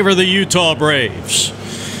 20-4 in favor of the Utah Braves.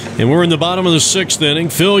 And we're in the bottom of the sixth inning.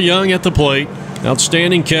 Phil Young at the plate.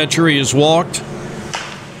 Outstanding catcher. He has walked,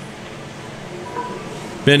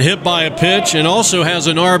 been hit by a pitch, and also has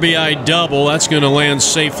an RBI double. That's going to land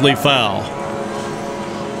safely foul.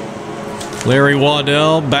 Larry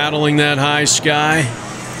Waddell battling that high sky.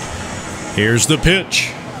 Here's the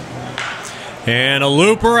pitch. And a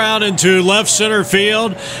looper out into left center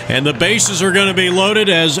field. And the bases are going to be loaded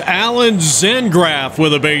as Alan Zengraf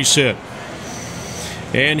with a base hit.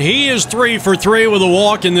 And he is 3 for 3 with a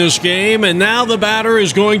walk in this game. And now the batter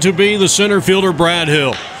is going to be the center fielder, Brad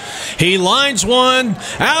Hill. He lines one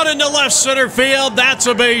out into left center field. That's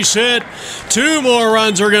a base hit. 2 more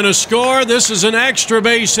runs are going to score. This is an extra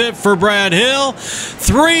base hit for Brad Hill.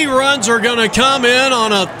 3 runs are going to come in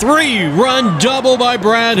on a 3-run double by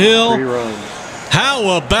Brad Hill. 3 runs.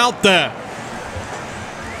 How about that?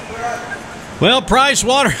 Well, Price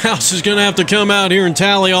Waterhouse is going to have to come out here and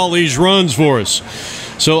tally all these runs for us.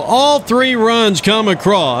 So all 3 runs come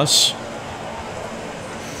across.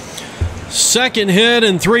 Second hit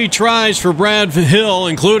and 3 tries for Brad Hill,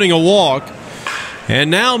 including a walk.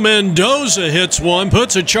 And now Mendoza hits one,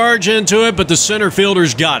 puts a charge into it, but the center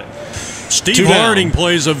fielder's got it. Steve Harding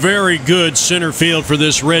plays a very good center field for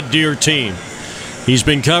this Red Deer team. He's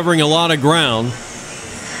been covering a lot of ground.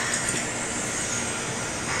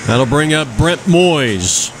 That'll bring up Brent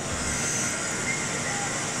Moyes.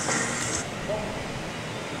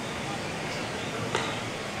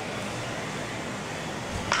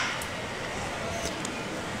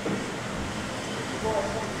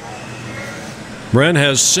 Brent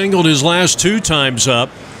has singled his last 2 times up.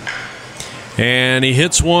 And he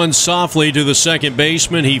hits one softly to the second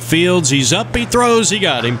baseman. He fields, he's up, he throws, he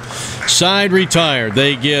got him. Side retired.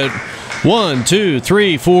 They get 1, 2,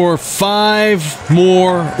 3, 4, 5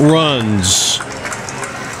 more runs.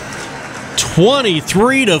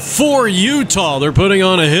 23-4 Utah. They're putting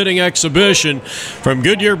on a hitting exhibition from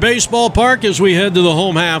Goodyear Baseball Park as we head to the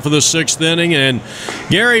home half of the 6th inning. And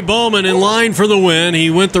Gary Bowman in line for the win.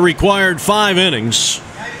 He went the required 5 innings.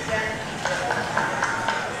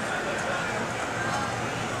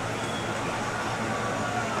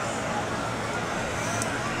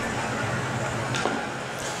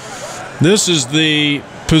 This is the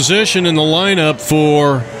position in the lineup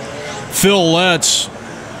for Phil Letts,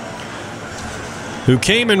 who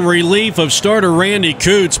came in relief of starter Randy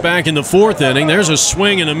Coots back in the 4th inning. There's a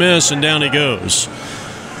swing and a miss, and down he goes.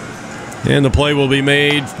 And the play will be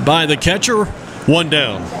made by the catcher. 1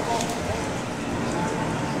 down.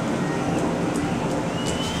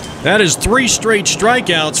 That is 3 straight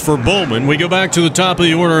strikeouts for Bowman. We go back to the top of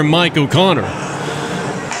the order and Mike O'Connor.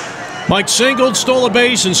 Mike singled, stole a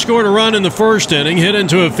base, and scored a run in the 1st inning, hit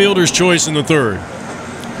into a fielder's choice in the 3rd.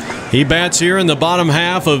 He bats here in the bottom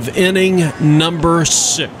half of inning number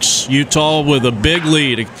 6. Utah with a big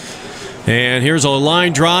lead. And here's a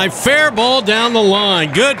line drive. Fair ball down the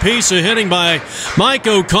line. Good piece of hitting by Mike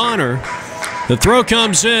O'Connor. The throw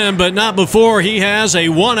comes in, but not before he has a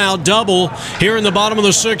 1-out double here in the bottom of the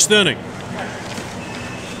 6th inning.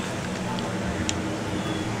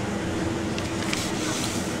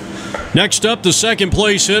 Next up, the second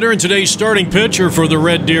place hitter and today's starting pitcher for the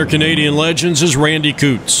Red Deer Canadian Legends is Randy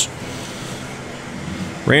Coots.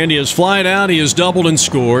 Randy has flied out. He has doubled and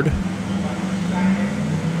scored.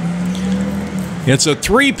 It's a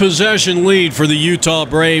 3-possession lead for the Utah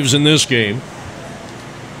Braves in this game.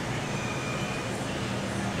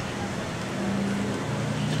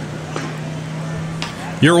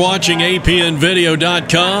 You're watching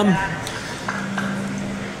APNvideo.com.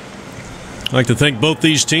 I'd like to thank both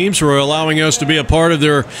these teams for allowing us to be a part of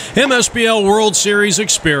their MSBL World Series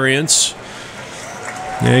experience.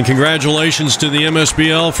 And congratulations to the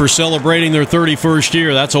MSBL for celebrating their 31st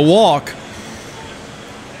year. That's a walk.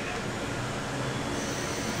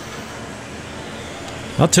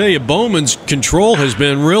 I'll tell you, Bowman's control has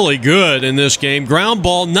been really good in this game. Ground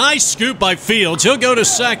ball, nice scoop by Fields. He'll go to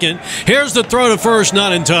second. Here's the throw to first,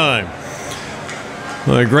 not in time.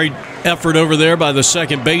 Well, a great effort over there by the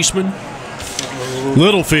second baseman.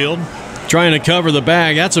 Littlefield trying to cover the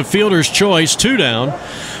bag. That's a fielder's choice. 2 down.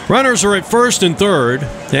 Runners are at 1st and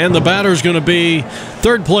 3rd, and the batter's going to be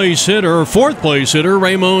 3rd place hitter or 4th place hitter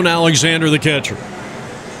Ramon Alexander, the catcher.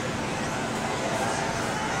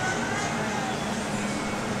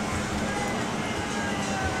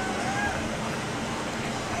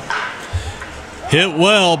 Hit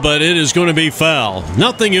well, but it is going to be foul.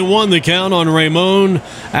 0-1 the count on Ramon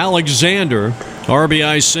Alexander.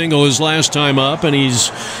 RBI single his last time up, and he's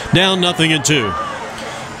down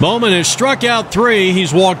 0-2. Bowman has struck out 3.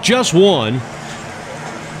 He's walked just 1.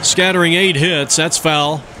 Scattering 8 hits. That's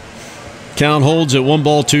foul. Count holds at 1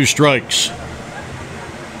 ball, 2 strikes.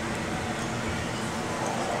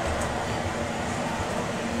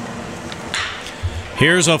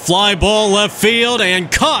 Here's a fly ball left field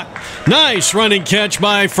and caught. Nice running catch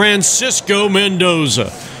by Francisco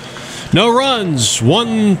Mendoza. No runs.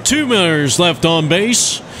 1-2 runners left on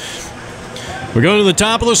base. We're going to the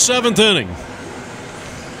top of the 7th inning.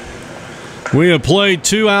 We have played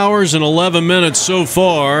 2 hours and 11 minutes so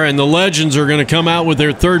far, and the Legends are going to come out with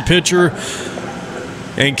their third pitcher.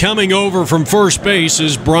 And coming over from first base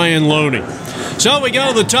is Brian Loney. So we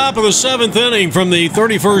go to the top of the 7th inning from the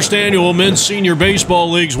 31st Annual Men's Senior Baseball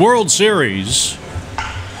League's World Series.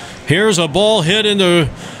 Here's a ball hit into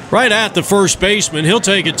right at the first baseman. He'll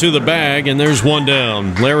take it to the bag, and there's one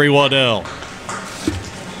down. Larry Waddell.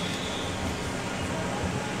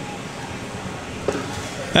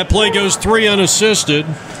 That play goes 3 unassisted.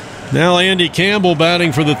 Now Andy Campbell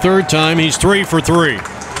batting for the 3rd time. He's 3 for 3.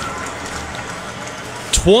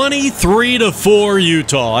 23-4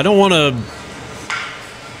 Utah. I don't want to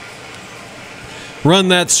run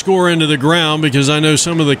that score into the ground because I know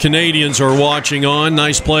some of the Canadians are watching on.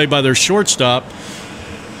 Nice play by their shortstop.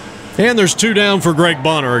 And there's 2 down for Greg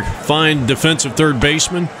Bonner, fine defensive third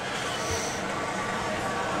baseman.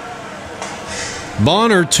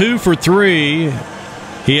 Bonner 2 for 3.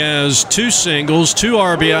 He has 2 singles, 2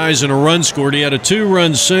 RBIs, and a run scored. He had a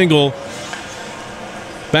 2-run single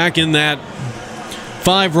back in that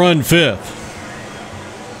 5-run 5th.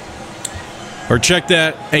 Or check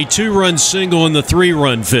that, a 2-run single in the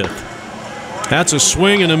 3-run 5th. That's a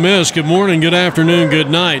swing and a miss. Good morning, good afternoon,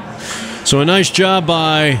 good night. So a nice job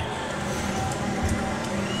by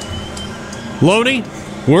Loney.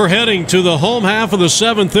 We're heading to the home half of the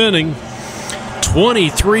 7th inning.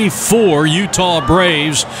 23-4 Utah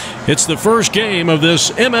Braves. It's the first game of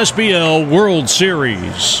this MSBL World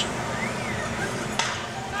Series.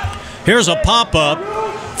 Here's a pop-up.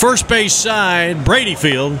 First base side, Brady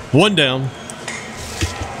Field. 1 down.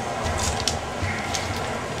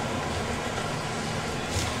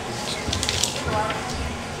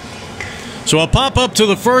 So a pop-up to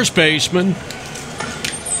the first baseman.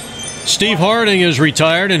 Steve Harding is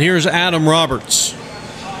retired, and here's Adam Roberts.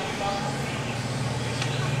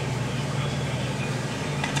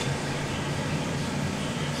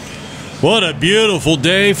 What a beautiful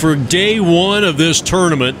day for day 1 of this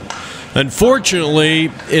tournament.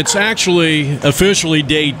 Unfortunately, it's actually officially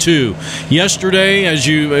day 2. Yesterday,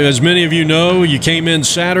 as many of you know, you came in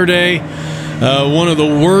Saturday. One of the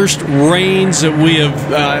worst rains that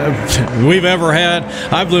we've ever had.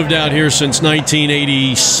 I've lived out here since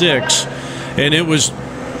 1986, and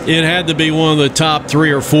it had to be one of the top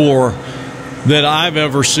 3 or 4 that I've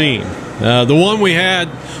ever seen. The one we had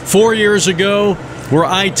 4 years ago, where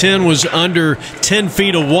I-10 was under 10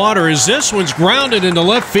 feet of water, as this one's grounded into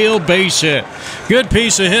left field, base hit. Good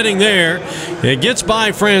piece of hitting there. It gets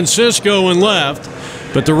by Francisco and left,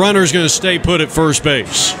 but the runner's going to stay put at first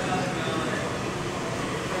base.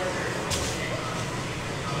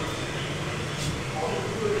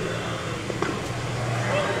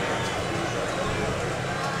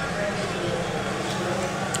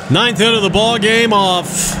 Ninth hit of the ball game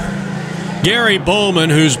off Gary Bowman,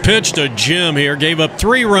 who's pitched a gem here, gave up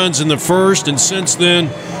 3 runs in the first, and since then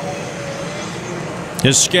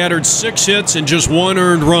has scattered 6 hits and just 1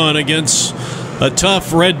 earned run against a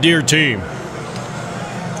tough Red Deer team.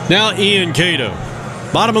 Now Ian Cato,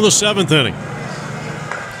 bottom of the 7th inning.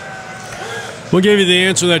 We'll give you the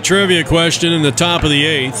answer to that trivia question in the top of the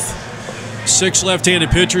 8th. 6 left-handed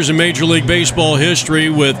pitchers in Major League Baseball history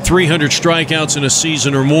with 300 strikeouts in a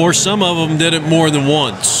season or more. Some of them did it more than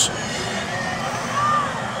once.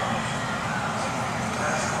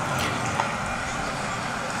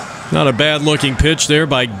 Not a bad-looking pitch there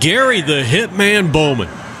by Gary the Hitman Bowman.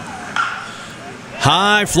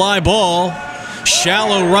 High fly ball,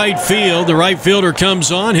 shallow right field. The right fielder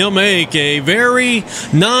comes on. He'll make a very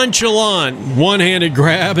nonchalant one-handed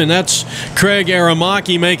grab, and that's Craig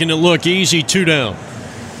Aramaki making it look easy. 2 down.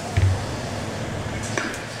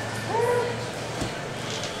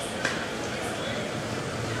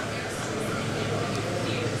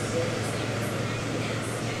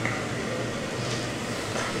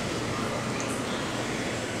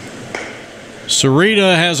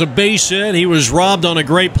 Sarita has a base hit. He was robbed on a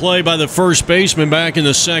great play by the first baseman back in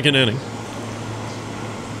the 2nd inning.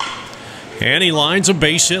 And he lines a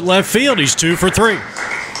base hit left field. He's 2 for 3.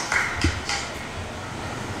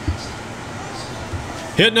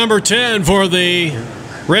 Hit number 10 for the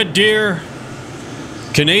Red Deer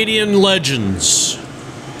Canadian Legends.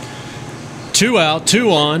 2 out,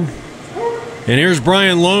 2 on. And here's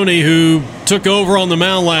Brian Loney, who took over on the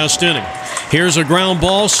mound last inning. Here's a ground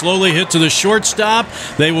ball, slowly hit to the shortstop.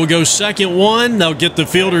 They will go second one. They'll get the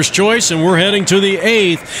fielder's choice, and we're heading to the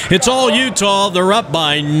 8th. It's all Utah. They're up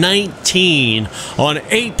by 19 on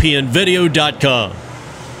apnvideo.com.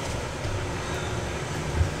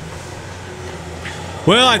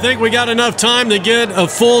 Well, I think we got enough time to get a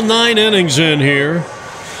full 9 innings in here.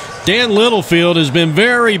 Dan Littlefield has been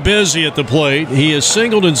very busy at the plate. He has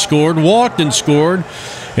singled and scored, walked and scored,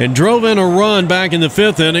 and drove in a run back in the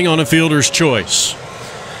 5th inning on a fielder's choice.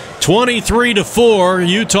 23-4,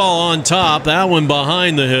 Utah on top. That one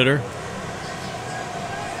behind the hitter.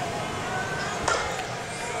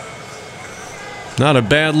 Not a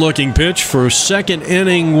bad-looking pitch for second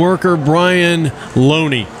inning worker Brian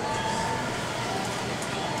Loney.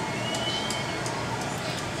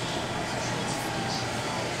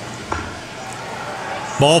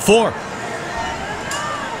 Ball 4.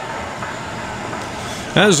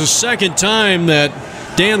 That is the second time that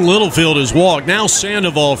Dan Littlefield has walked. Now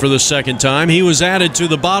Sandoval for the second time. He was added to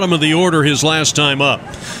the bottom of the order his last time up.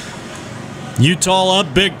 Utah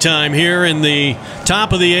up big time here in the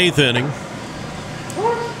top of the 8th inning.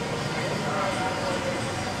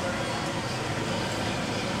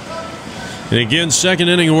 And again, second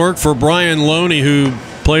inning work for Brian Loney, who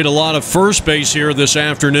played a lot of first base here this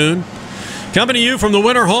afternoon. Coming to you from the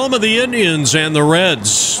winter home of the Indians and the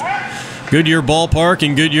Reds. Goodyear Ballpark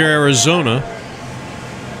in Goodyear, Arizona.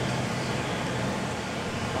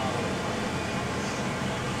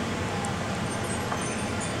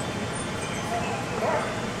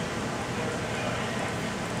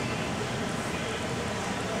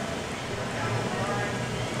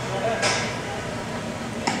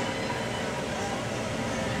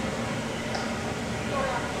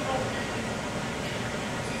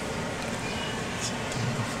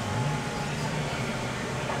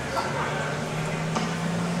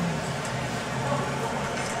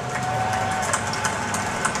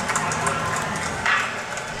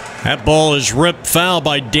 That ball is ripped foul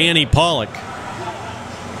by Danny Pollock.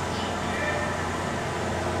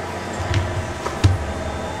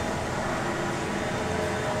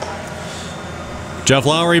 Jeff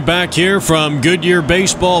Lowry back here from Goodyear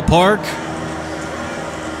Baseball Park.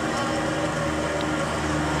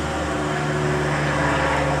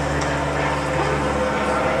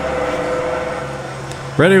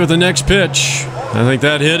 Ready with the next pitch. I think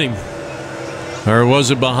that hit him. Or was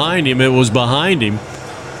it behind him? It was behind him.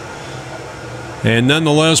 And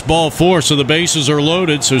nonetheless, ball 4, so the bases are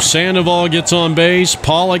loaded. So Sandoval gets on base.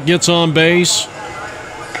 Pollock gets on base.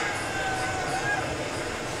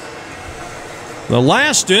 The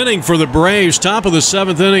last inning for the Braves, top of the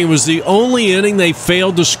 7th inning, was the only inning they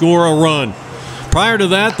failed to score a run. Prior to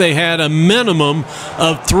that, they had a minimum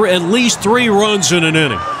of at least 3 runs in an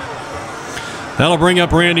inning. That'll bring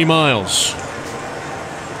up Randy Miles.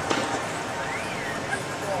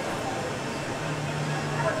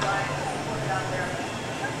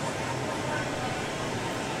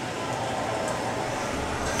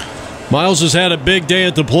 Miles has had a big day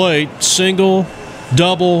at the plate. Single,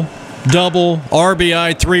 double,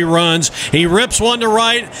 RBI, 3 runs. He rips one to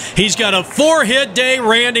right. He's got a 4-hit day,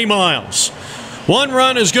 Randy Miles. 1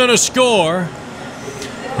 run is going to score.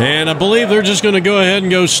 And I believe they're just going to go ahead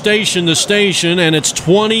and go station to station, and it's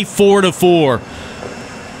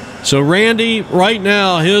 24-4. So Randy, right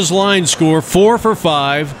now, his line score, 4 for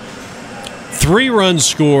 5, 3 runs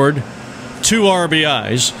scored, 2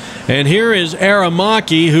 RBIs. And here is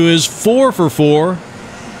Aramaki, who is 4 for 4.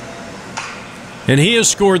 And he has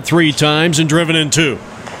scored 3 times and driven in 2.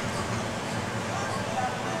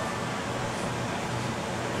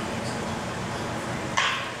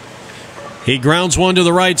 He grounds one to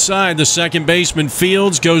the right side. The second baseman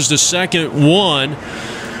Fields goes to second, 1.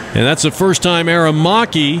 And that's the first time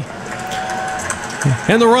Aramaki.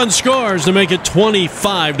 And the run scores to make it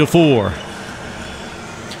 25-4.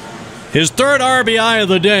 His 3rd RBI of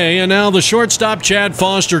the day, and now the shortstop Chad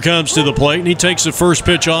Foster comes to the plate, and he takes the first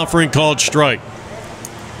pitch offering called strike.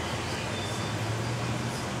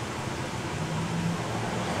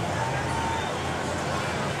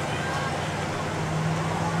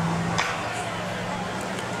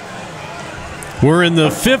 We're in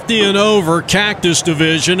the 50 and over Cactus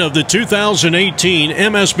Division of the 2018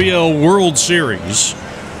 MSBL World Series.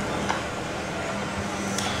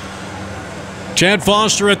 Chad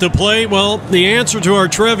Foster at the plate. Well, the answer to our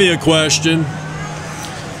trivia question,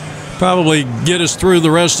 probably get us through the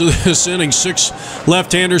rest of this inning. 6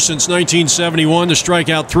 left-handers since 1971 to strike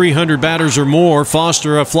out 300 batters or more.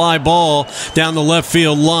 Foster a fly ball down the left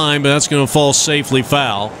field line, but that's going to fall safely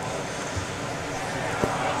foul.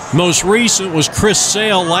 Most recent was Chris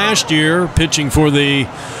Sale last year, pitching for the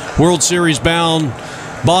World Series bound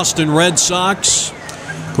Boston Red Sox.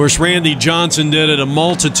 Of course, Randy Johnson did it a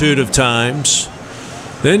multitude of times.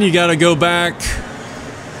 Then you got to go back,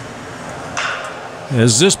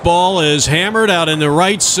 as this ball is hammered out in the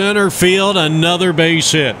right center field, another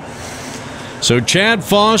base hit. So Chad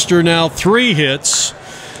Foster now 3 hits.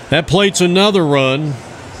 That plates another run.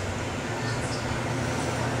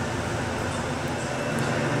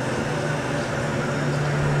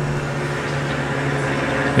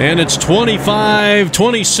 And it's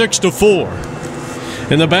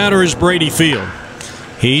 26-4. And the batter is Brady Field.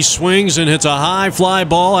 He swings and hits a high fly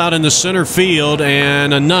ball out in the center field,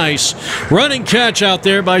 and a nice running catch out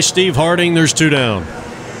there by Steve Harding. There's 2 down.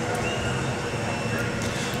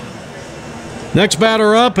 Next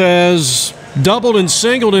batter up has doubled and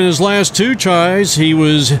singled in his last 2 tries. He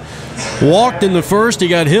was walked in the first. He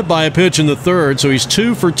got hit by a pitch in the third, so he's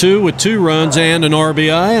 2 for 2 with 2 runs and an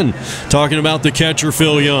RBI. And talking about the catcher,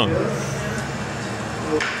 Phil Young.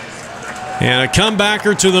 And a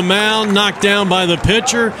comebacker to the mound, knocked down by the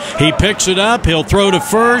pitcher. He picks it up. He'll throw to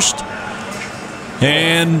first.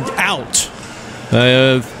 And out.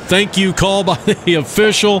 Thank you call by the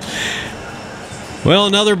official. Well,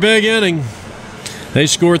 another big inning. They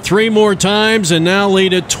scored 3 more times and now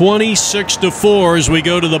lead at 26-4 as we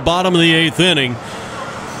go to the bottom of the 8th inning.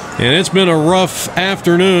 And it's been a rough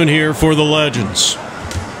afternoon here for the Legends.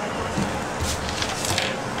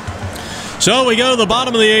 So we go to the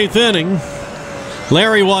bottom of the 8th inning.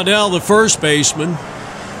 Larry Waddell, the first baseman.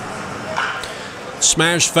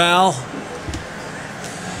 Smash foul.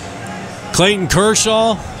 Clayton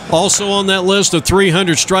Kershaw, also on that list of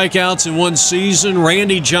 300 strikeouts in one season.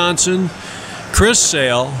 Randy Johnson, Chris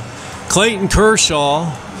Sale, Clayton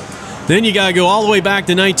Kershaw. Then you got to go all the way back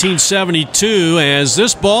to 1972 as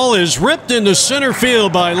this ball is ripped into center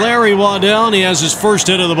field by Larry Waddell, and he has his first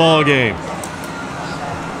hit of the ball game.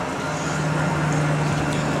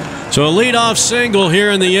 So a leadoff single here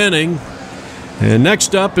in the inning. And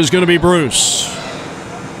next up is going to be Bruce.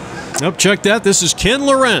 Oh, check that. This is Ken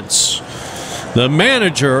Lawrence, the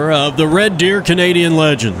manager of the Red Deer Canadian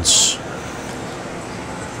Legends,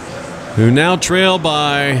 who now trail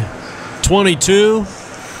by 22.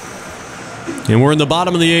 And we're in the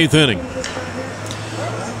bottom of the 8th inning.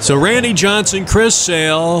 So Randy Johnson, Chris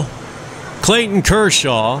Sale, Clayton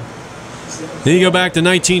Kershaw. Then you go back to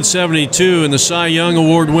 1972 and the Cy Young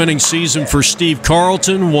Award-winning season for Steve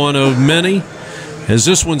Carlton, one of many, as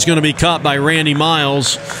this one's going to be caught by Randy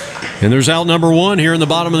Miles. And there's out number 1 here in the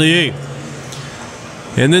bottom of the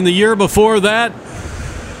 8th. And then the year before that,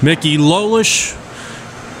 Mickey Lolish,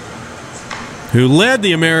 who led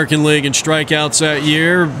the American League in strikeouts that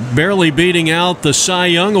year, barely beating out the Cy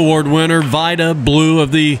Young Award winner, Vida Blue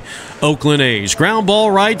of the Oakland A's. Ground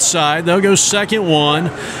ball right side. They'll go second 1.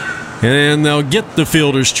 And they'll get the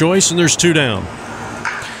fielder's choice, and there's 2 down.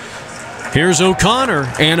 Here's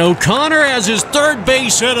O'Connor, and O'Connor has his 3rd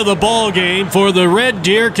base hit of the ball game for the Red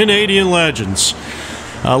Deer Canadian Legends.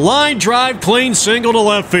 A line drive, clean single to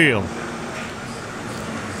left field.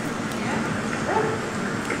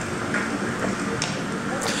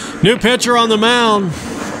 New pitcher on the mound.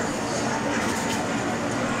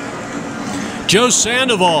 Joe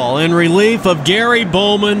Sandoval in relief of Gary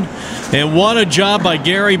Bowman. And what a job by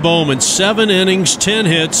Gary Bowman. 7 innings, 10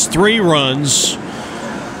 hits, 3 runs.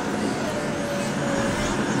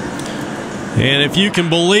 And if you can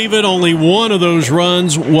believe it, only 1 of those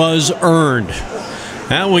runs was earned.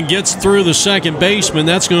 That one gets through the second baseman.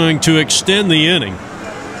 That's going to extend the inning,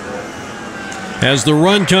 as the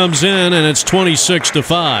run comes in, and it's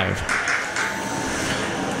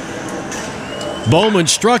 26-5. Bowman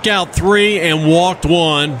struck out 3 and walked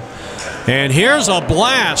 1. And here's a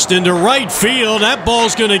blast into right field. That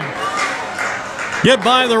ball's going to get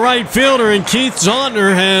by the right fielder, and Keith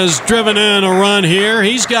Zontner has driven in a run here.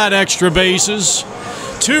 He's got extra bases.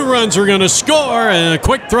 2 runs are going to score, and a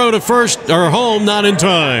quick throw to first or home, not in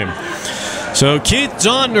time. So Keith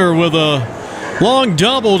Zontner with a long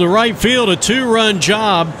double to right field, a 2-run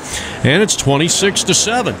job, and it's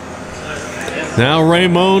 26-7. Now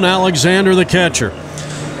Ramon Alexander, the catcher.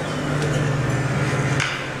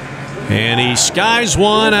 And he skies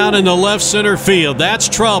one out in the left center field. That's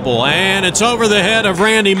trouble. And it's over the head of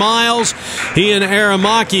Randy Miles. He and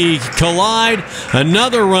Aramaki collide.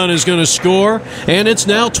 Another run is going to score. And it's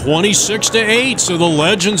now 26-8. So the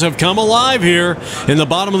Legends have come alive here in the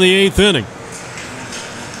bottom of the 8th inning.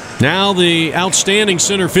 Now the outstanding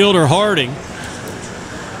center fielder, Harding.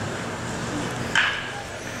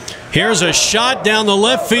 Here's a shot down the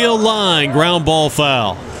left field line. Ground ball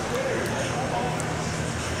foul.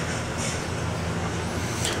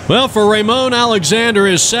 Well, for Ramon Alexander,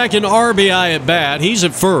 his second RBI at bat. He's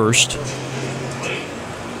at first.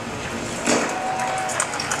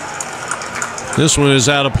 This one is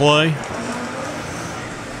out of play.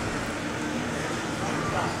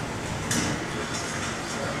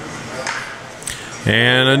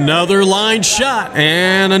 And another line shot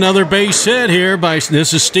and another base hit here by,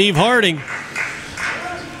 this is Steve Harding.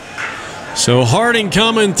 So Harding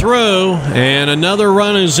coming through, and another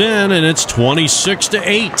run is in, and it's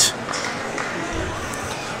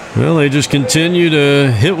 26-8. Well, they just continue to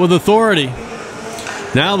hit with authority.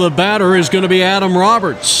 Now the batter is going to be Adam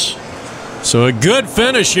Roberts. So a good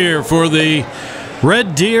finish here for the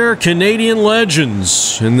Red Deer Canadian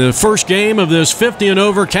Legends in the first game of this 50 and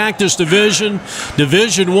over Cactus Division,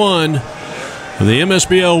 Division 1 of the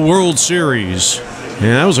MSBL World Series. And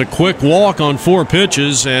that was a quick walk on 4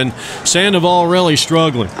 pitches, and Sandoval really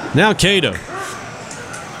struggling. Now Cato.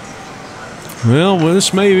 Well,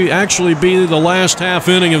 this may actually be the last half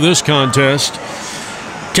inning of this contest.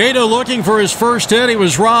 Cato looking for his first hit. He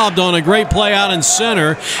was robbed on a great play out in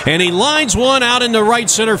center, and he lines one out into right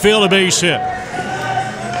center field, a base hit.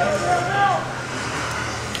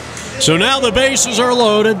 So now the bases are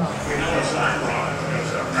loaded.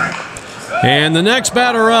 And the next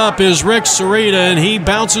batter up is Rick Sarita, and he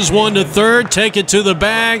bounces one to third, take it to the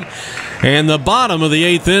bag, and the bottom of the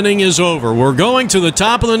 8th inning is over. We're going to the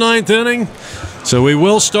top of the 9th inning, so we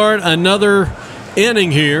will start another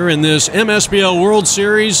inning here in this MSBL World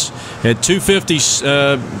Series at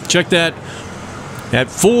 2:50. Check that, at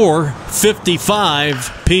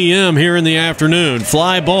 4:55 p.m. here in the afternoon.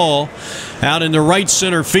 Fly ball out into right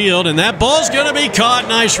center field, and that ball's going to be caught.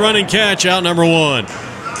 Nice running catch, out number 1.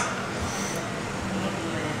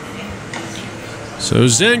 So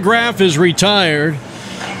Zengraf is retired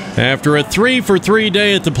after a 3-for-3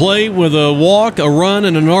 day at the plate with a walk, a run,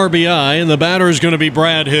 and an RBI, and the batter is going to be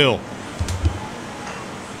Brad Hill.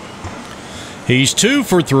 He's 2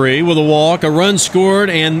 for 3 with a walk, a run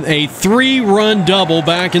scored, and a 3-run double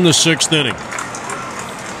back in the 6th inning.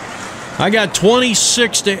 I got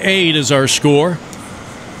 26-8 as our score.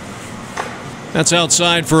 That's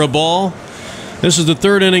outside for a ball. This is the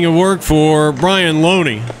 3rd inning of work for Brian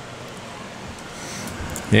Loney.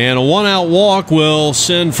 And a 1-out walk will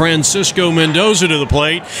send Francisco Mendoza to the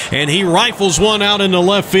plate, and he rifles one out in the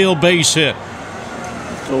left field, base hit.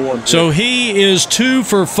 So he is 2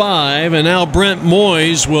 for 5, and now Brent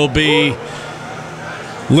Moyes will be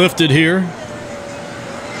lifted here.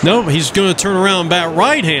 Nope, he's going to turn around and bat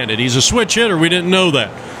right-handed. He's a switch hitter. We didn't know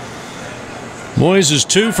that. Moyes is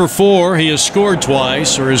 2 for 4. He has scored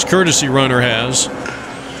twice, or his courtesy runner has.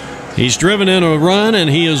 He's driven in a run, and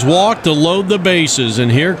he has walked to load the bases. And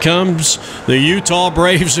here comes the Utah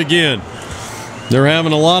Braves again. They're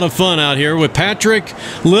having a lot of fun out here with Patrick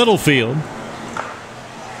Littlefield.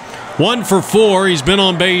 1 for 4. He's been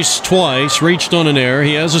on base twice, reached on an error.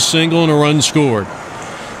 He has a single and a run scored.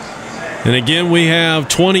 And again, we have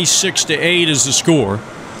 26-8 as the score.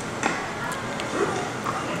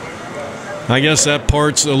 I guess that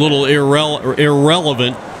part's a little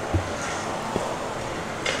irrelevant.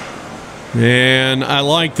 And I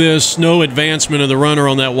like this. No advancement of the runner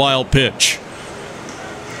on that wild pitch.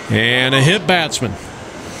 And a hit batsman.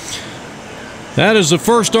 That is the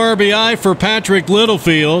first RBI for Patrick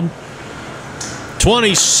Littlefield.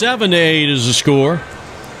 27-8 is the score.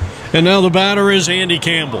 And now the batter is Andy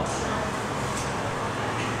Campbell.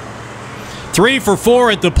 3 for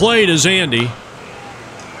 4 at the plate is Andy.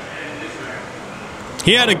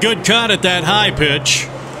 He had a good cut at that high pitch.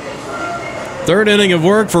 3rd inning of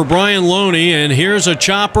work for Brian Loney, and here's a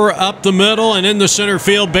chopper up the middle and in the center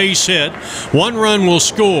field, base hit. 1 run will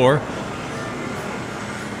score.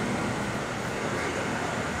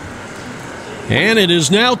 And it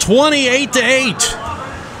is now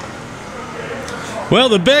 28-8. Well,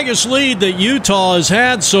 the biggest lead that Utah has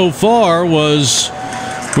had so far was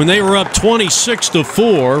when they were up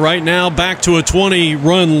 26-4. Right now, back to a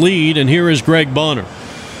 20-run lead, and here is Greg Bonner.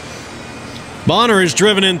 Bonner has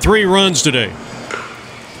driven in 3 runs today.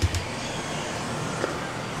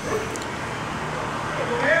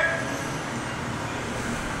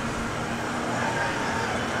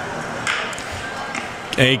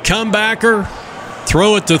 A comebacker,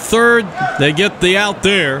 throw it to third. They get the out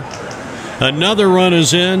there. Another run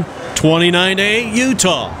is in. 29-8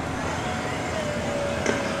 Utah.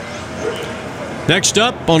 Next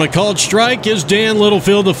up on a called strike is Dan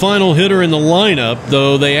Littlefield, the final hitter in the lineup,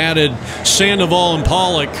 though they added Sandoval and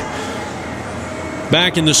Pollock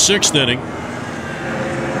back in the 6th inning.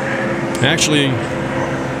 Actually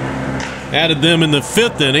added them in the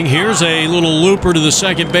 5th inning. Here's a little looper to the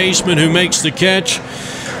second baseman who makes the catch.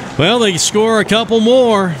 Well, they score a couple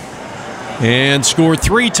more and score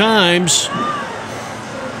 3 times.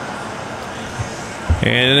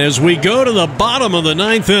 And as we go to the bottom of the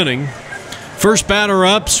 9th inning, first batter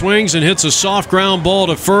up swings and hits a soft ground ball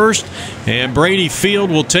to first, and Brady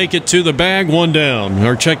Field will take it to the bag, 1 down.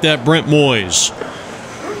 Or check that, Brent Moyes,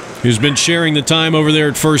 who's been sharing the time over there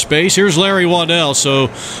at first base. Here's Larry Waddell.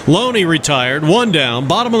 So Loney retired, 1 down,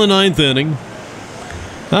 bottom of the 9th inning.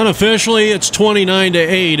 Unofficially, it's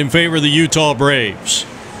 29-8 in favor of the Utah Braves.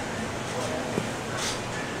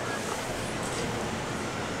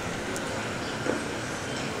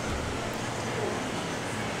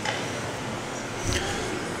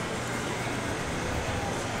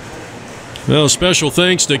 Well, special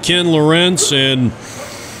thanks to Ken Lawrence and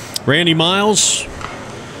Randy Miles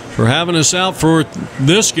for having us out for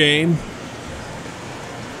this game.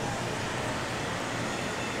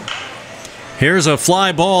 Here's a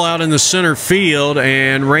fly ball out in the center field,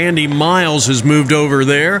 and Randy Miles has moved over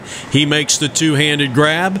there. He makes the two-handed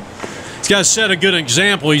grab. He's got to set a good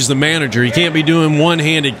example. He's the manager. He can't be doing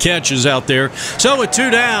one-handed catches out there. So with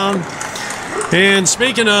 2 down, and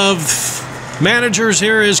speaking of managers,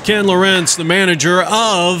 here is Ken Lawrence, the manager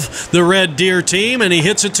of the Red Deer team, and he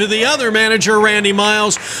hits it to the other manager, Randy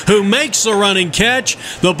Miles, who makes the running catch.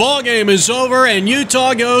 The ball game is over, and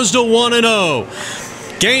Utah goes to 1-0.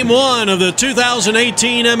 Game 1 of the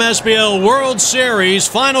 2018 MSBL World Series.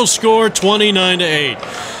 Final score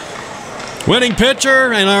 29-8. Winning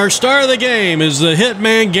pitcher and our star of the game is the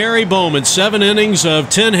hitman Gary Bowman. 7 innings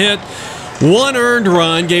of 10 hit, 1 earned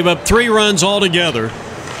run, gave up 3 runs altogether.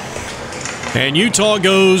 And Utah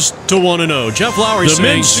goes to 1-0. Jeff Lowry saying, the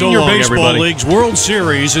Men's Senior Baseball League's World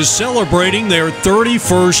Series is celebrating their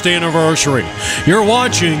 31st anniversary. You're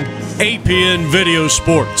watching APN Video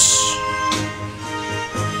Sports.